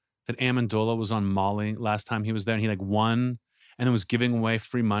that Amendola was on Molly last time he was there, and he won and then was giving away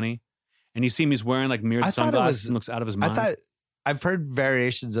free money? And you see him, he's wearing mirrored sunglasses and looks out of his mind. I've heard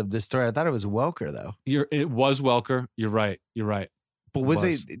variations of this story. I thought it was Welker though. It was Welker. You're right. But was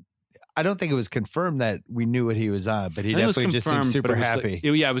it? I don't think it was confirmed that we knew what he was on, but he definitely just seemed super happy.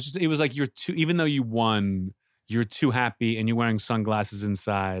 It was like you're too. Even though you won, you're too happy, and you're wearing sunglasses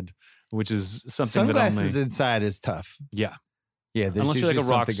inside, which is something. Sunglasses inside is tough. Yeah. Unless you're like a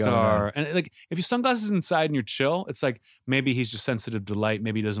rock star, and if you sunglasses inside and you're chill, it's like maybe he's just sensitive to light.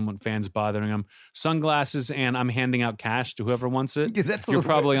 Maybe he doesn't want fans bothering him. Sunglasses, and I'm handing out cash to whoever wants it. Yeah, you're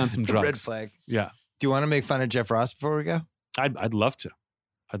probably on some drugs. Red flag. Yeah. Do you want to make fun of Jeff Ross before we go? I'd love to.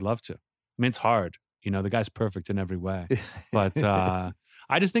 I mean, it's hard. The guy's perfect in every way, but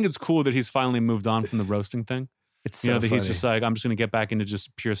I just think it's cool that he's finally moved on from the roasting thing. It's so that funny. He's just like, I'm just going to get back into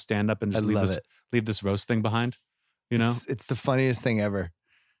just pure stand up and just leave this roast thing behind. It's the funniest thing ever.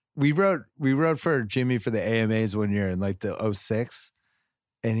 We wrote for Jimmy for the AMAs one year in the 06,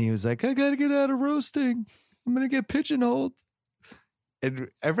 and he was like, I got to get out of roasting. I'm going to get pigeonholed. And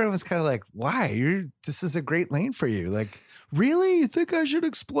everyone was kind of like, why? This is a great lane for you. Like, really? You think I should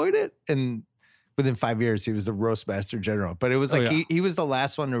exploit it? And within 5 years, he was the roast master general. But it was like he was the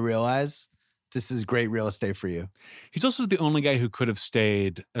last one to realize this is great real estate for you. He's also the only guy who could have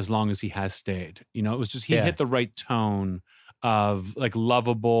stayed as long as he has stayed. You know, it was just he hit the right tone of like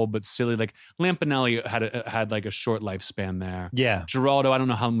lovable but silly. Like Lampanelli had like a short lifespan there. Yeah, Geraldo, I don't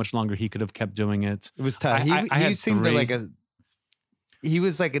know how much longer he could have kept doing it. It was tough. He seemed to like he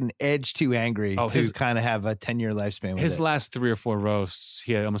was like an edge too angry to kind of have a 10-year lifespan with his it. last 3 or 4 roasts,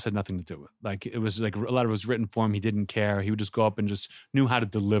 he almost had nothing to do with. Like it was like a lot of it was written for him. He didn't care. He would just go up and just knew how to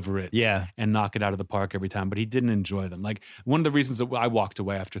deliver it and knock it out of the park every time. But he didn't enjoy them. Like one of the reasons that I walked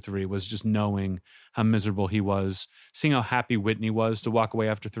away after 3 was just knowing how miserable he was, seeing how happy Whitney was to walk away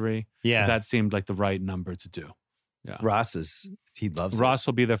after 3. Yeah. That seemed like the right number to do. Yeah. He loves Ross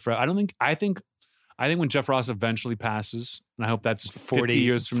will be there for, I think when Jeff Ross eventually passes, and I hope that's 50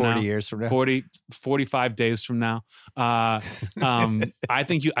 years from 40 now, years from now, 45 days from now, I don't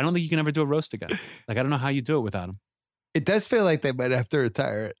think you can ever do a roast again. Like, I don't know how you do it without him. It does feel like they might have to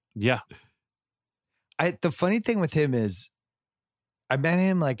retire it. Yeah. The funny thing with him is I met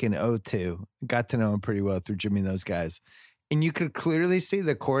him like in 2002, got to know him pretty well through Jimmy and those guys. And you could clearly see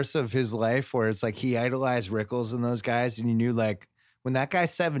the course of his life where it's like he idolized Rickles and those guys. And you knew like, when that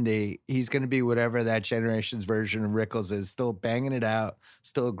guy's 70, he's going to be whatever that generation's version of Rickles is, still banging it out,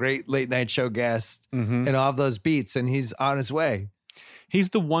 still a great late night show guest, and all of those beats, and he's on his way. He's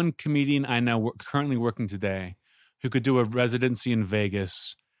the one comedian I know currently working today who could do a residency in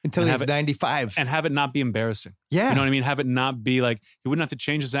Vegas until he's 95 and have it not be embarrassing. Yeah. You know what I mean? Have it not be like, he wouldn't have to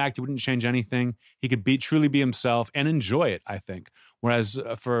change his act. He wouldn't change anything. He could truly be himself and enjoy it, I think. Whereas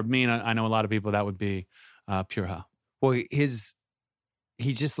for me, and I know a lot of people, that would be pure hell. Well,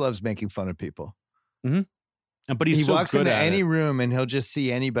 he just loves making fun of people. Mm-hmm. But he walks into any room and he'll just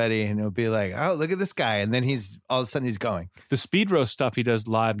see anybody and he'll be like, oh, look at this guy. And then all of a sudden he's going. The speed roast stuff he does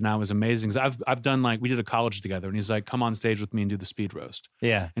live now is amazing. I've done we did a college together and he's like, come on stage with me and do the speed roast.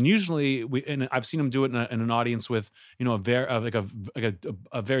 Yeah. And usually and I've seen him do it in an audience with, you know,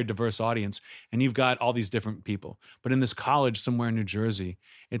 a very diverse audience. And you've got all these different people. But in this college somewhere in New Jersey,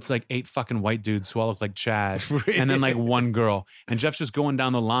 it's like 8 fucking white dudes who all look like Chad and then like 1 girl. And Jeff's just going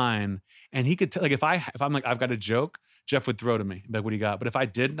down the line. And he could like if I'm like, I've got a joke, Jeff would throw to me, like, what do you got? But if I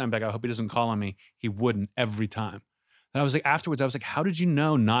didn't, I'm like, I hope he doesn't call on me. He wouldn't every time. And I was like, afterwards, I was like, how did you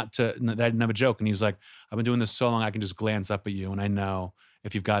know that I didn't have a joke? And he's like, I've been doing this so long, I can just glance up at you and I know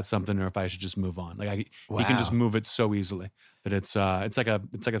if you've got something or if I should just move on. Like he can just move it so easily that it's like a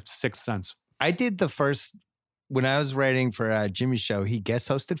sixth sense. I did when I was writing for Jimmy's show, he guest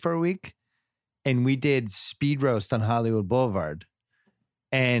hosted for a week and we did speed roast on Hollywood Boulevard.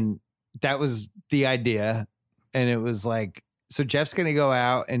 And that was the idea. And it was like, so Jeff's going to go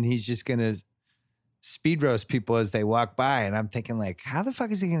out and he's just going to speed roast people as they walk by. And I'm thinking like, how the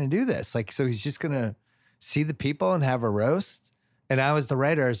fuck is he going to do this? Like, so he's just going to see the people and have a roast. And I was the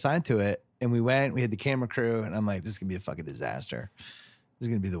writer assigned to it. And we had the camera crew and I'm like, this is going to be a fucking disaster. This is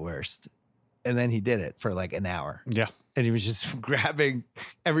going to be the worst. And then he did it for like an hour. Yeah. And he was just grabbing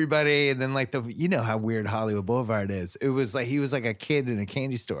everybody. And then like you know how weird Hollywood Boulevard is. It was like, he was like a kid in a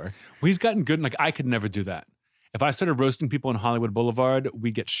candy store. Well, he's gotten good. Like I could never do that. If I started roasting people on Hollywood Boulevard,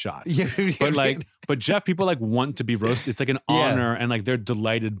 we'd get shot. Yeah, but Jeff, people like want to be roasted. It's like an honor and like they're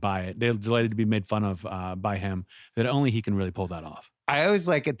delighted by it. They're delighted to be made fun of by him, that only he can really pull that off. I always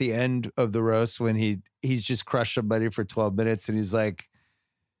like at the end of the roast when he's just crushed somebody for 12 minutes and he's like,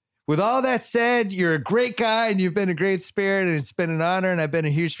 with all that said, you're a great guy and you've been a great spirit and it's been an honor and I've been a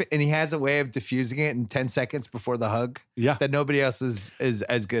huge fan. And he has a way of diffusing it in 10 seconds before the hug that nobody else is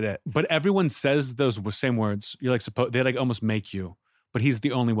as good at. But everyone says those same words. You're like, they like almost make you, but he's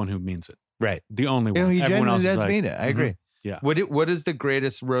the only one who means it. Right. The only one. He Everyone genuinely else does mean it. I agree. Yeah. What is the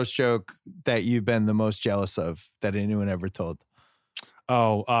greatest roast joke that you've been the most jealous of that anyone ever told?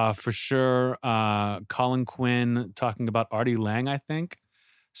 Oh, for sure. Colin Quinn talking about Artie Lang, I think.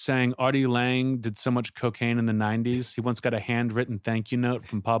 Saying Artie Lang did so much cocaine in the 90s. He once got a handwritten thank you note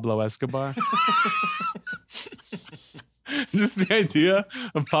from Pablo Escobar. Just the idea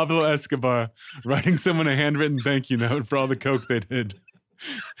of Pablo Escobar writing someone a handwritten thank you note for all the coke they did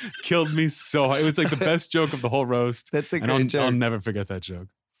killed me so hard. It was like the best joke of the whole roast. That's a great joke. I'll never forget that joke.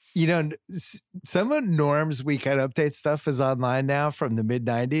 You know, some of Norm's Weekend Update stuff is online now from the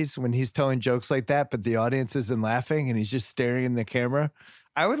mid-90s when he's telling jokes like that, but the audience isn't laughing and he's just staring in the camera.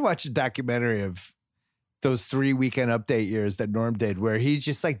 I would watch a documentary of those 3 Weekend Update years that Norm did where he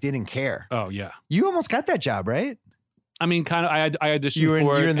just like didn't care. Oh, yeah. You almost got that job, right? I mean, kind of, I auditioned for it. You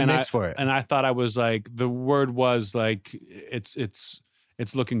were in the mix for it. And I thought I was like, the word was like, it's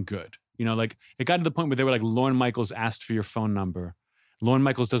looking good. You know, like it got to the point where they were like, Lorne Michaels asked for your phone number. Lorne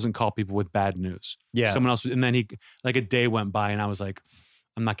Michaels doesn't call people with bad news. Yeah. Someone else, and then he, like a day went by and I was like,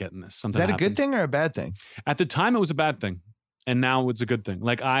 I'm not getting this. Something Is that a happened. good thing or a bad thing? At the time, it was a bad thing. And now it's a good thing.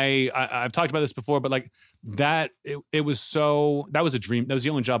 Like I've talked about this before, but like that, it was so, that was a dream. That was the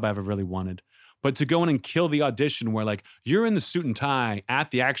only job I ever really wanted. But to go in and kill the audition where like you're in the suit and tie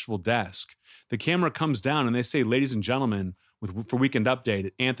at the actual desk, the camera comes down and they say, ladies and gentlemen, for Weekend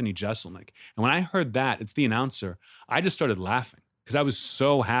Update, Anthony Jeselnik. And when I heard that, it's the announcer, I just started laughing because I was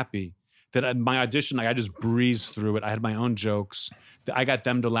so happy that my audition, like I just breezed through it. I had my own jokes. I got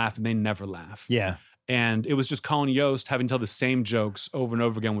them to laugh and they never laugh. Yeah. And it was just Colin Yost having to tell the same jokes over and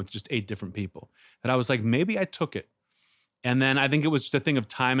over again with just 8 different people. That I was like, maybe I took it. And then I think it was just a thing of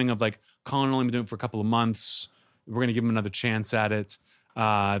timing of like, Colin only been doing it for a couple of months. We're going to give him another chance at it.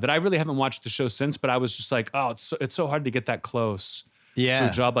 That I really haven't watched the show since, but I was just like, oh, it's so hard to get that close to a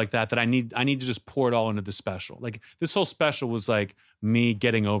job like that I need to just pour it all into the special. Like this whole special was like me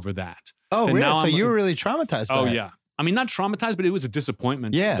getting over that. Oh, and really? So you were really traumatized by it? Yeah. I mean, not traumatized, but it was a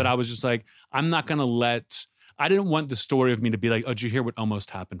disappointment that I was just like, I'm not going to I didn't want the story of me to be like, oh, did you hear what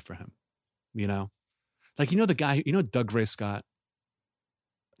almost happened for him? You know? Like, you know the guy, Doug Ray Scott?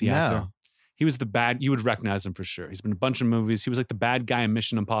 The actor? He was the bad, you would recognize him for sure. He's been in a bunch of movies. He was like the bad guy in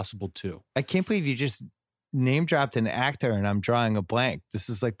Mission Impossible 2. I can't believe you just name dropped an actor and I'm drawing a blank. This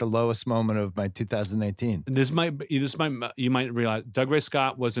is like the lowest moment of my 2018. You might realize Doug Ray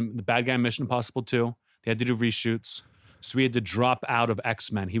Scott was the bad guy in Mission Impossible 2. They had to do reshoots. So we had to drop out of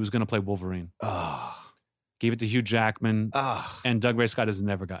X-Men. He was going to play Wolverine. Oh. Gave it to Hugh Jackman. Oh. And Doug Ray Scott has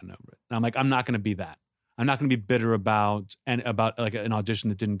never gotten over it. And I'm like, I'm not going to be that. I'm not going to be bitter about like an audition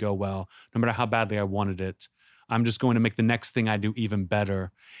that didn't go well, no matter how badly I wanted it. I'm just going to make the next thing I do even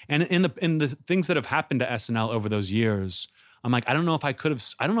better. And in the things that have happened to SNL over those years, I'm like, I don't know if I could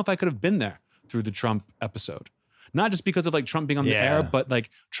have been there through the Trump episode. Not just because of like Trump being on the air, but like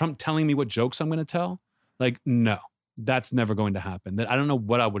Trump telling me what jokes I'm going to tell. Like, no, that's never going to happen. That I don't know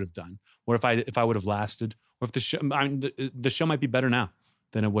what I would have done, or if I would have lasted, or if the show might be better now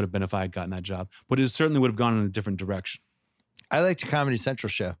than it would have been if I had gotten that job. But it certainly would have gone in a different direction. I liked your Comedy Central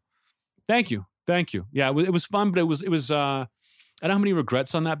show. Thank you. Yeah, it was fun, but it was. I don't have any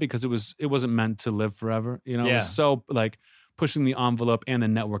regrets on that because it wasn't meant to live forever. You know, it was so like pushing the envelope and the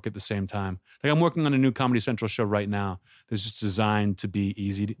network at the same time. Like I'm working on a new Comedy Central show right now that's just designed to be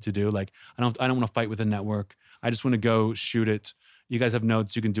easy to do. Like I don't want to fight with the network. I just want to go shoot it. You guys have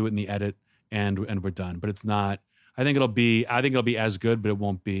notes. You can do it in the edit, and we're done. But it's not. I think it'll be as good, but it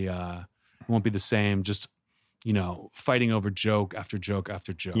won't be the same. Just fighting over joke after joke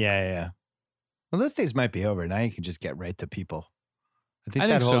after joke. Yeah. Well, those days might be over. Now you can just get right to people. I think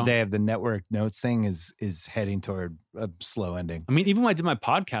that whole day of the network notes thing is heading toward a slow ending. I mean, even when I did my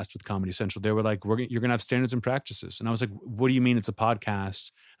podcast with Comedy Central, they were like, you're going to have standards and practices. And I was like, what do you mean it's a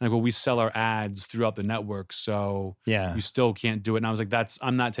podcast? And I go, we sell our ads throughout the network. So you still can't do it. And I was like,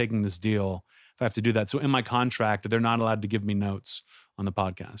 I'm not taking this deal if I have to do that. So in my contract, they're not allowed to give me notes on the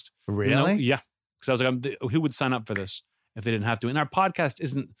podcast. Really? Yeah. Because I was like, who would sign up for this if they didn't have to? And our podcast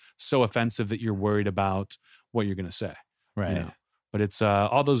isn't so offensive that you're worried about what you're going to say. Right. But it's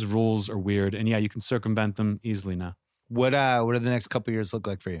all those rules are weird, and you can circumvent them easily now. What do the next couple of years look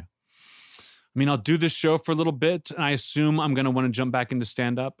like for you? I mean, I'll do this show for a little bit, and I assume I'm going to want to jump back into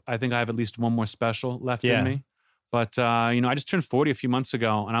stand-up. I think I have at least one more special left in me. But I just turned 40 a few months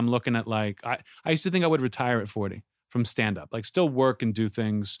ago, and I'm looking at like I used to think I would retire at 40 from stand-up, like still work and do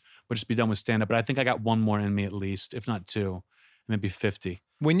things, but just be done with stand-up. But I think I got one more in me at least, if not 2, maybe 50.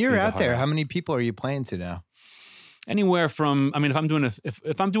 When you're out there, how many people are you playing to now? Anywhere from, I mean,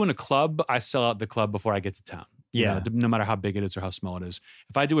 if I'm doing a club, I sell out the club before I get to town. Yeah. No matter how big it is or how small it is.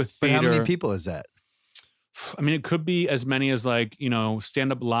 If I do a theater. But how many people is that? I mean, it could be as many as like,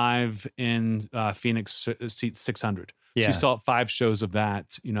 stand up live in Phoenix seats 600. Yeah. So you sell out 5 shows of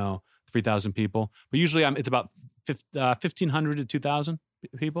that, 3,000 people. But usually it's about 1,500 to 2,000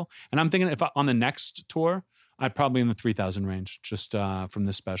 people. And I'm thinking on the next tour, I'd probably in the 3,000 range just from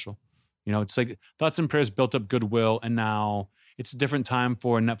this special. It's like Thoughts and Prayers built up goodwill, and now it's a different time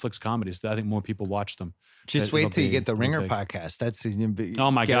for Netflix comedies. I think more people watch them. Just wait till you get the Ringer podcast. That's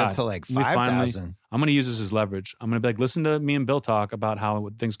oh my god, up to like 5,000. I'm going to use this as leverage. I'm going to be like, listen to me and Bill talk about how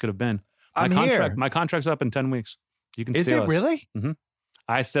things could have been. My contract's up in 10 weeks. You can. Is steal it us. Really? Mm-hmm.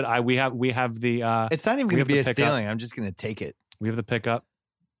 I said we have the. It's not even going to be a stealing. I'm just going to take it. We have the pickup.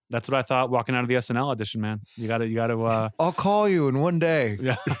 That's what I thought walking out of the SNL audition, man. You got to. I'll call you in one day.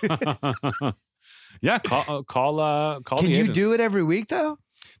 Yeah. Yeah. Call. Can you do it every week though?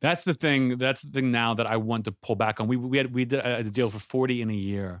 That's the thing. That's the thing now that I want to pull back on. We did a deal for 40 in a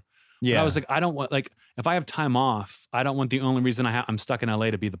year, But I was like, I don't want, like, if I have time off, I don't want the only reason I'm stuck in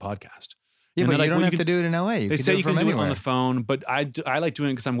LA to be the podcast. Yeah, and but like, you don't have to do it in LA. They say you can do anywhere. it on the phone, but I like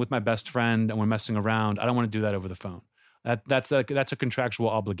doing it because I'm with my best friend and we're messing around. I don't want to do that over the phone. That's a contractual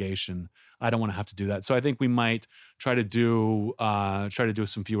obligation. I don't want to have to do that. So I think we might try to do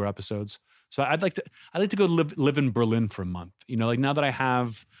some fewer episodes. So I'd like to go live in Berlin for a month. You know, like now that I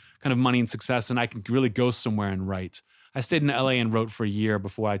have kind of money and success and I can really go somewhere and write. I stayed in LA and wrote for a year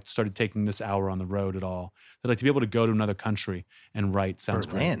before I started taking this hour on the road at all. I'd like to be able to go to another country and write. Sounds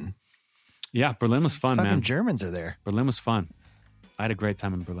Berlin. Great. Yeah, Berlin was fun, Fucking man. Germans are there. Berlin was fun. I had a great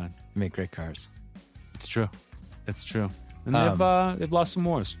time in Berlin. They make great cars. It's true. It's true. And they've lost some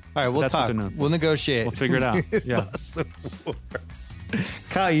wars. All right, we'll talk. We'll negotiate. We'll figure it out. Yeah.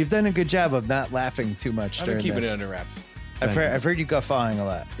 Kyle, you've done a good job of not laughing too much. I've been during keeping this. it under wraps. I've heard you guffawing a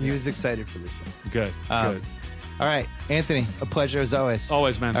lot. He was excited for this one. Good. Good. All right, Anthony, a pleasure as always.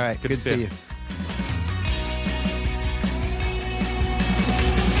 Always, man. All right, good to see you.